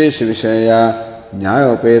virode vishesh vishaya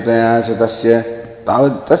nyayopetaya chatasya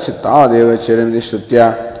तावदेव चिरमिति श्रुत्या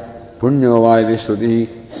पुण्यो वा इति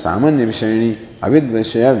श्रुतिः सामान्य विषयिणी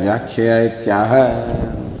अविद्विषय व्याख्या इत्याह.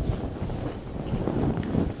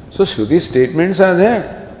 So Shruti statements are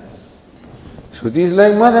there. Shruti is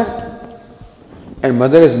like mother, and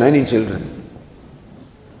mother has many children.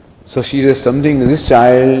 So she says something to this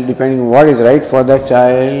child depending on what is right for that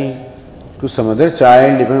child, to some other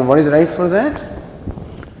child depending on what is right for that.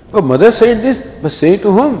 But mother said this, but say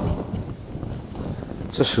to whom?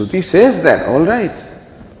 So Shruti says that, all right,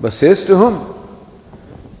 but says to whom?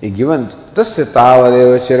 He given tasya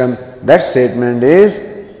tavadeva chiram. That statement is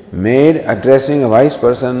made addressing a wise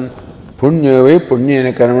person. Punya ve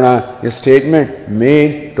punyena karmana. A statement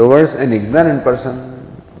made towards an ignorant person.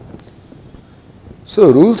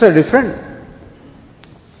 So rules are different.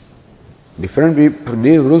 Different people.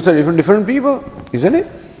 The rules are different people, isn't it?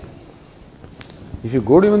 If you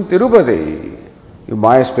go to even Tirupati, you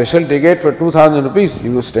buy a special ticket for 2,000 rupees,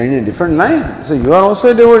 you will stand in a different line. So you are also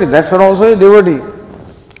a devotee, that fellow also a devotee.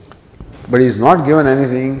 But he is not given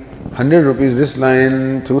anything, 100 rupees this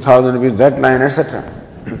line, 2,000 rupees that line, etc.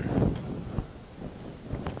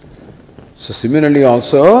 So similarly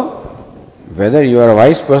also, whether you are a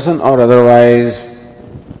wise person or otherwise,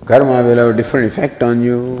 karma will have a different effect on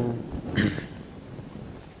you.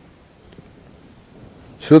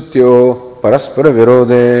 Shrutyo paraspara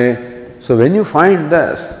virode. So when you find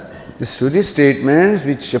thus, the Shruti statements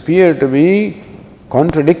which appear to be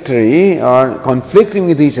contradictory or conflicting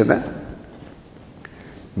with each other,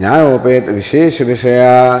 Nyayopet Vishesha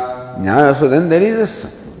Vishaya Nyaya, so then there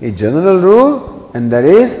is a general rule and there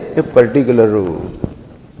is a particular rule.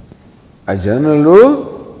 A general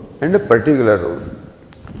rule and a particular rule.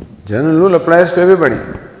 General rule applies to everybody,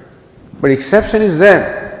 but exception is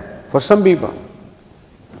there for some people.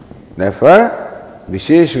 Therefore,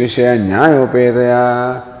 Vishesh Vishaya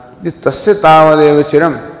Nyayopetaya, this Tasya Tavadeva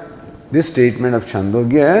Chiram, this statement of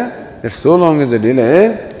Chandogya, that so long as the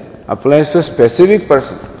delay applies to a specific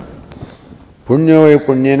person. Punya ve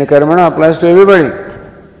punyena karmana applies to everybody.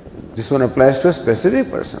 This one applies to a specific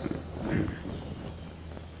person.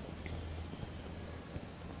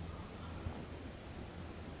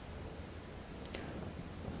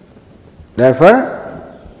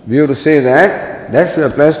 Therefore, we have to say that should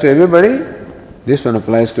applies to everybody. This one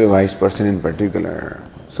applies to a wise person in particular.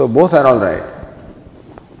 So both are all right.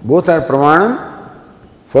 Both are pramanam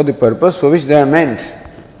for the purpose for which they are meant,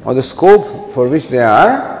 or the scope for which they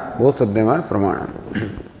are, both of them are pramanam.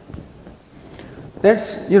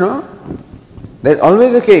 That's, that's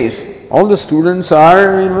always the case. All the students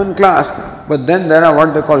are in one class, but then there are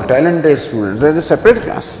what they call talented students. There is a separate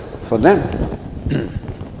class for them.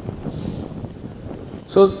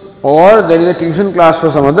 So, or there is a tuition class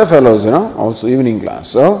for some other fellows, also evening class.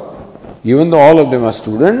 So, even though all of them are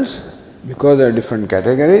students, because they are different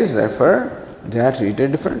categories, therefore they are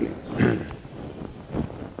treated differently.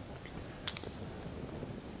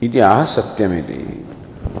 Ityaha satyamiti.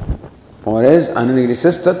 Whereas Anandagiri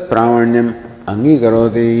says tat pramanyam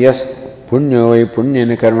angikaroti, yes, punyo vai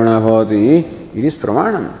punyena karmana bhavati, it is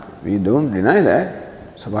pramanam. We don't deny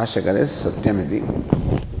that. So Bhashyakara is satyamiti.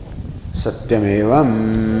 Satyamevam.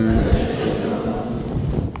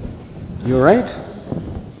 You're right.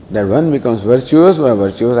 That one becomes virtuous by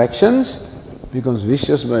virtuous actions, becomes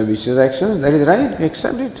vicious by vicious actions. That is right. We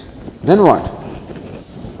accept it. Then what?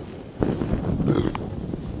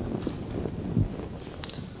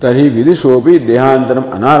 Tarhi vidishopi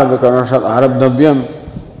dehantaram anarabdha karmashat arabdhavyam.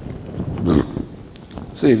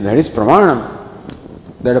 See, that is pramanam.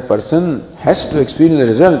 That a person has to experience the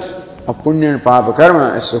result of punya and papa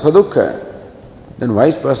karma as sukha dukkha. Then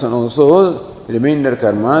wise person also, remainder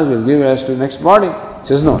karmas will give rise to next body.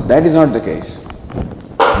 Says no, that is not the case.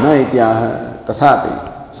 Na ityaha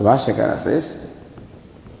tathapi. So Bhashyakara says,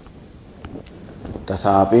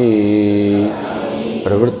 तथापि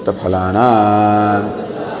प्रवृत्त फलानाम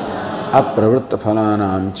अप्रवृत्त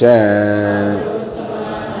फलानाम च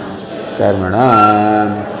कर्मणाम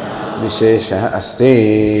विशेषः अस्ति.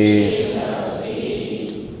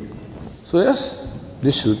 So yes,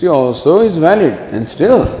 this Shruti also is valid, and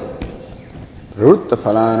still प्रवृत्त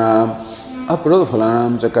फलानाम अप्रवृत्त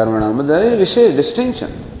फलानाम च कर्मणाम, there is a wishes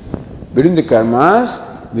distinction between the karmas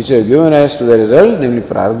which have given rise to the result, namely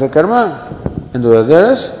prarabdha karma, and the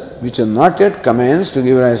others which have not yet commenced to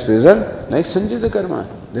give rise to result, like sanchita karma.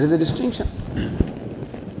 There is the distinction.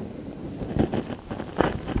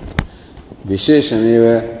 विशेषमेव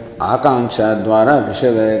आकांक्षा द्वारा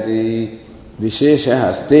विषयति विशेषः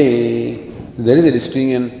अस्ति. There is a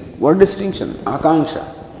distinction. What distinction? Akanksha.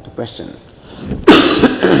 The question.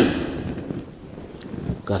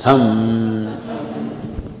 Katham.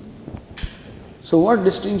 So what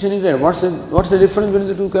distinction is there? What's the difference between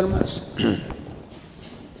the two karmas?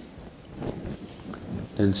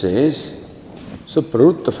 Then says, so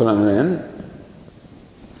pravutta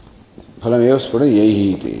phalameva spura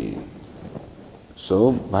yehi iti.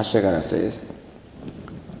 So Bhashyakara says,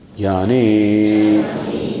 यानि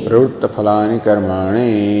प्रवृत्त फलानि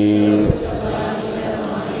कर्माणि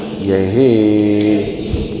यहि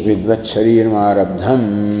विद्वत् शरीरमारब्धम्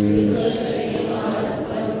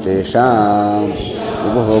तेषाम्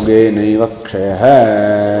उपभोगे नैव क्षयः.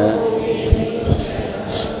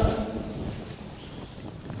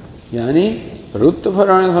 यानि प्रवृत्त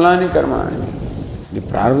फलानि कर्माणि, the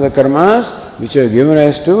prarabdha karmas which have given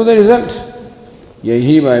rise to the result,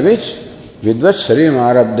 yahi by which vidvat shariram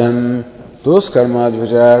arabdham, those karmas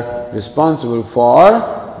which are responsible for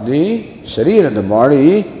the sharira, the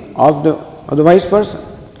body of the wise person.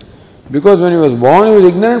 Because when he was born, he was an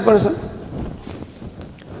ignorant person.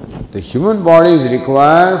 The human body is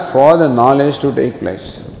required for the knowledge to take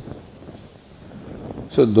place.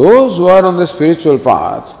 So those who are on the spiritual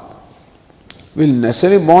path will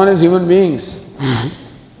necessarily be born as human beings.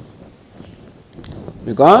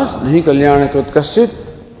 Because nahi kalyana krit kaschit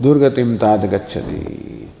durgatim tat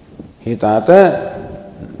gacchati. He tata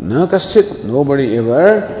na kaschit, nobody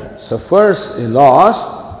ever suffers a loss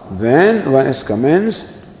when one is commenced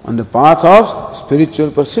on the path of spiritual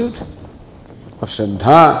pursuit, of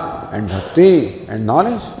Shraddha and Bhakti and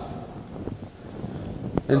knowledge.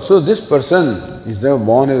 And so this person is there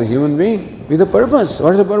born as a human being with a purpose.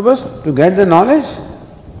 What is the purpose? To get the knowledge.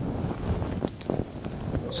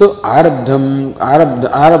 So arabdham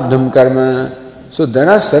karma. So there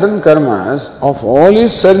are certain karmas, of all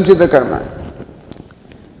is sanchita karma.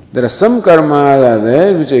 There are some karmas are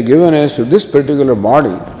there which are given as to this particular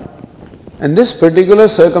body and this particular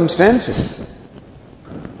circumstances.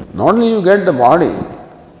 Not only you get the body,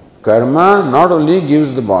 karma not only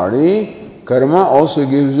gives the body, karma also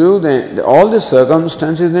gives you all the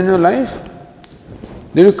circumstances in your life.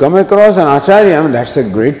 Did you come across an acharya? That's a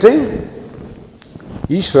great thing.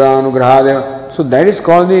 Ishvaranugrahadeva. So that is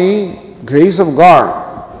called the grace of God,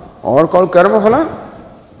 or called karma phala.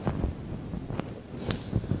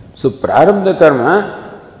 So prarabdha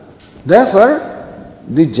karma, therefore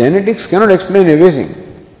the genetics cannot explain everything.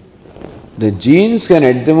 The genes can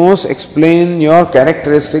at the most explain your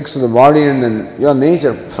characteristics of the body and your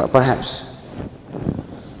nature, perhaps.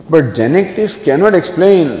 But genetics cannot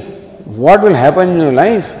explain what will happen in your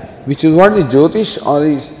life, which is what the Jyotish or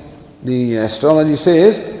the astrology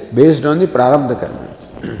says, based on the prarabdha karma.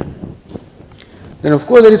 Then of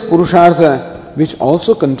course there is Purushartha, which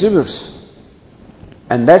also contributes.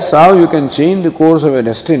 And that's how you can change the course of your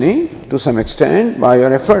destiny to some extent by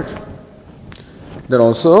your effort. That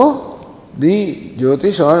also the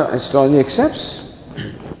Jyotish or astrology accepts.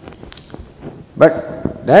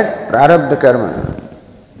 But that prarabdha karma,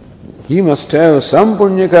 he must have some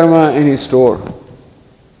punya karma in his store.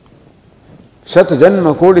 Shat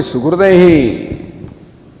janma kodi sukrutehi.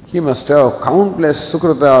 He must have countless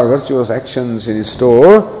sukruta or virtuous actions in his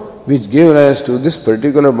store which give rise to this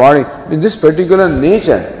particular body, in this particular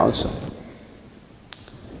nature also,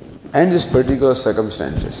 and this particular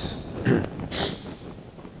circumstances. You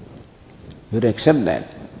have to accept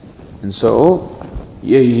that. And so,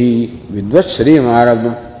 yehi vidvat sharim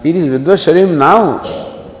arabdam. It is vidvat sharim now.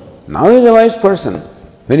 Now he is a wise person.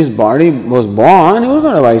 When his body was born, he was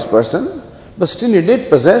not a wise person, but still he did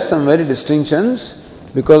possess some very distinctions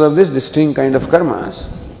because of this distinct kind of karmas.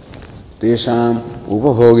 Tesham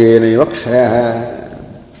upabhogena eva kshayah.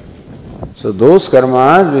 So those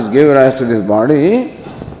karmas which give rise to this body,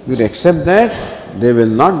 you accept that they will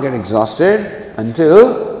not get exhausted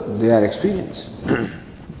until they are experienced.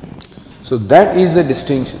 So that is the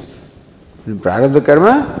distinction between prarabdha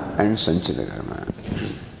karma and sanchita karma.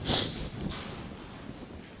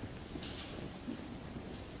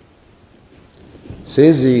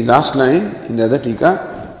 Says the last line in the other tika,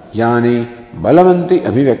 Yani balavanti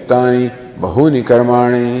abhivaktani bahuni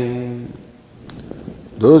karmani.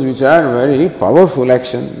 Those which are very powerful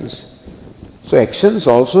actions. So actions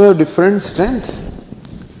also have different strength,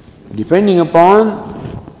 depending upon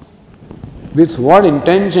with what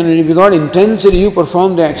intention, with what intensity you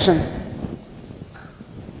perform the action.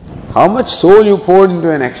 How much soul you poured into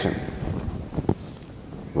an action.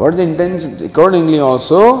 What the intention, accordingly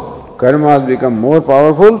also, karmas become more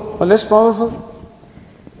powerful or less powerful.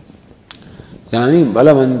 Yani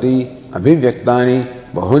balavanti abhivyaktani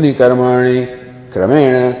bahuni karmani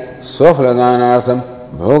kramena swafladanartham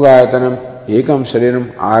bhogayatanam ekam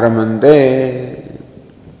shariram aramante.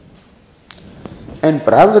 And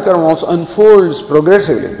prarabdha karma also unfolds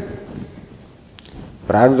progressively.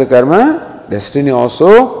 Prarabdha karma, destiny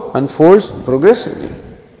also unfolds progressively.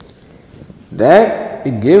 That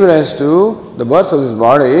it gave rise to the birth of this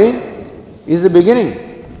body is the beginning.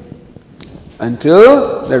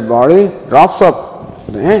 Until that body drops up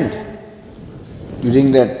to the end.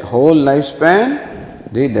 During that whole lifespan,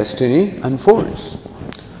 the destiny unfolds.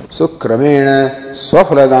 So, kramena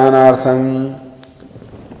swafladanartham,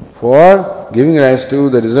 for giving rise to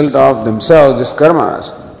the result of themselves, these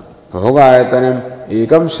karmas, bhogayatanam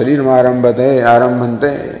ekam shariram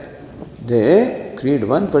arambhante, they create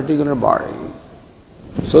one particular body.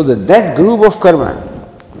 So that group of karma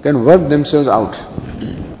can work themselves out.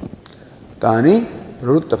 Tani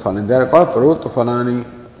pravutta phalani, they are called pravutta phalani,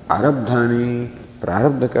 arabdhani,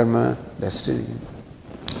 prarabdha karma, destiny.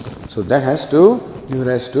 So that has to give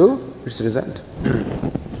rise to its result.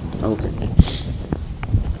 Okay.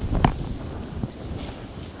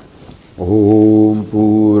 Om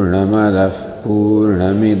Purnamadah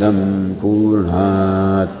Purnamidam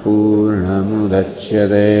Purnat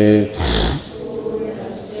Purnamudachyate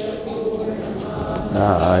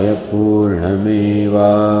Daya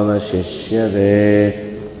Purnamevavashishyate.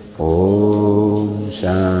 Om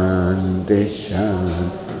Shanti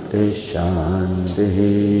Shanti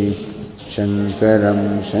Shanti. Shankaram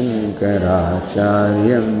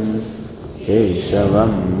Shankaracharyam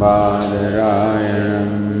Keshavam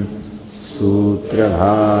Badarayanam Sutra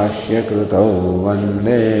Bhashya Krutau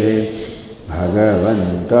Vande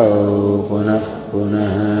Bhagavantau Punah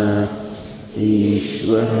Punah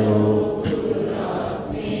Ishvaro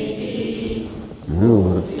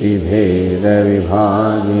Murti Bheda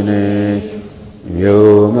Vibhagine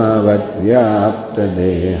Vyomavad Vyapta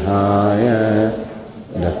Dehaya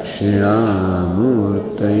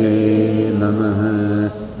Dakshinamurtaye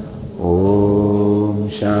Namaha. Om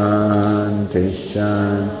Shanti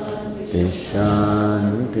Shanti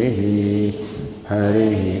Shanti.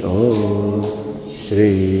 Hari Om.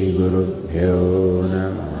 Shri Gurubhyo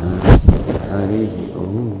Namaha. Hari